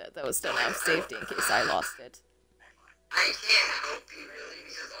 That was done out of safety in case I lost it. I can't help you, really,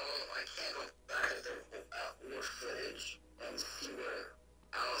 because I can't go back at the old footage and see where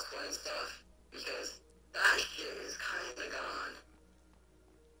Alice went and stuff, because that shit is kind of gone.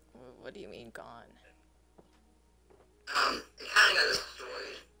 What do you mean gone? It kind of got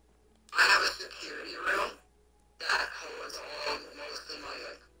destroyed. I have a security room that holds most of my,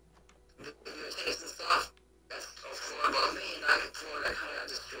 videotapes and stuff. That's a floor above me, and that floor that kind of got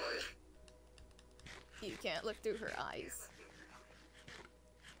destroyed. You can't look through her eyes.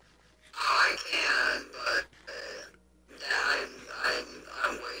 Oh, I can, but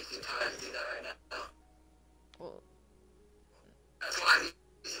I'm way too tired to do that right now. Well, That's why I'm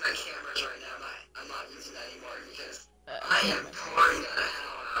using my cameras right now. I'm not using that anymore because I am pouring that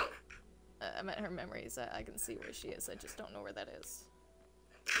hell out. I meant her memories. I can see where she is. I just don't know where that is.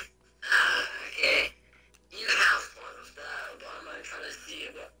 Okay, you have fun with that, but I'm gonna try to see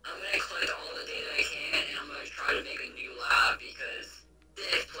it. I'm gonna collect all the data I can, and I'm gonna try to make a new lab because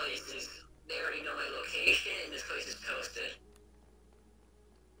this place is, they already know my location, and this place is toasted.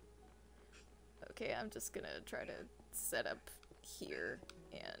 Okay, I'm just gonna try to set up here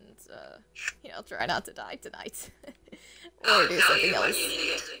and, try not to die tonight. Or do something else.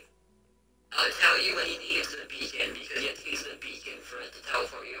 I'll tell you when you need to get to the beacon, because you have to get to the beacon for it to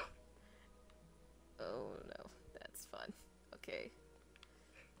teleport you. Oh no, that's fun. Okay.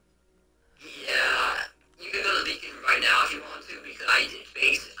 Yeah, you can go to the beacon right now if you want to, because I did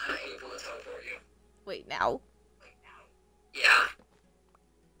base it. I'm able to teleport you. Wait, now? Yeah.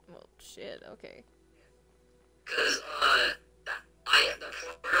 Well, shit, okay. Because, the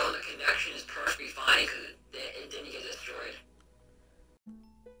portal and the connection is perfectly fine, because it didn't get destroyed.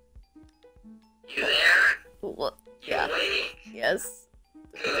 You there? What? You Yeah. waiting? Yes.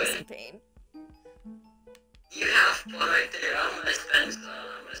 Good. There's some pain. You have fun right there. I'm gonna spend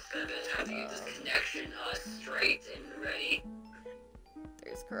a bit of time to get this connection straight and ready.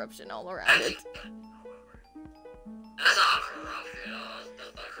 There's corruption all around it. That's not corruption.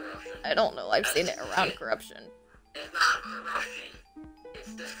 That's not corruption. I don't know, I've seen it around corruption. It's not corruption.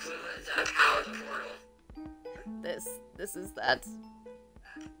 It's the fluids that power the portal. This is that.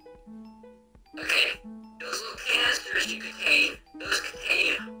 Okay, those little canisters you contain, those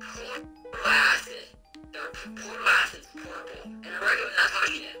contain portal acid. Their portal acid's purple, and I recommend not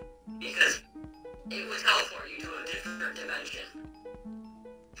touching it, because it will teleport you to a different dimension.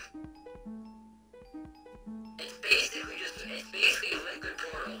 It's basically a liquid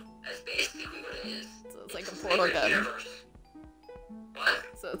portal. That's basically what it is. So it's like a portal gun. Universe. What?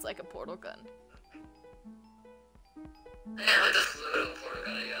 So it's like a portal gun. Yeah, like the fluid of a portal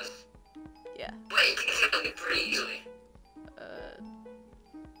gun, I guess. Yeah. But you can kill it pretty easily.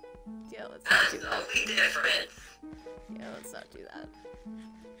 Yeah, let's not That's do the that. only difference. Yeah, let's not do that.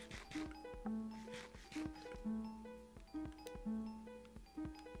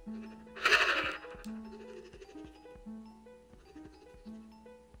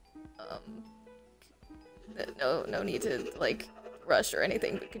 No need to, like, rush or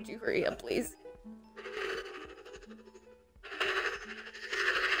anything, but could you hurry up, please?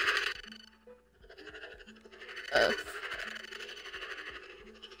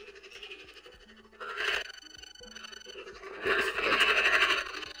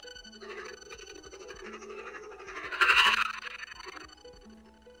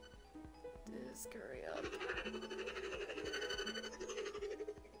 Just hurry up.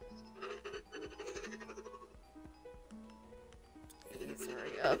 Please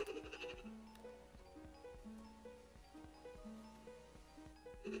hurry up.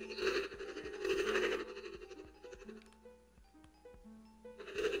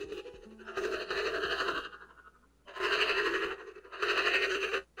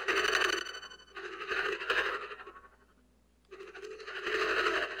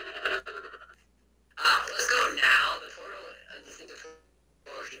 Let's go now. The portal, I think the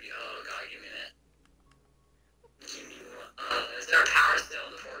portal should be, oh god, give me a minute. Give me one. Is there a power still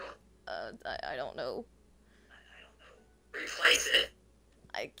in the portal? I don't know. I don't know. Replace it.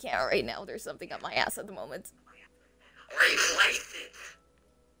 I can't right now. There's something up my ass at the moment. Replace it.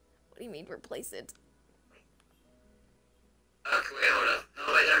 What do you mean, replace it? Okay, wait, hold up.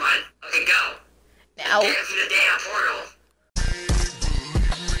 Oh, wait, never mind. Okay, go. Now? Get to the damn portal.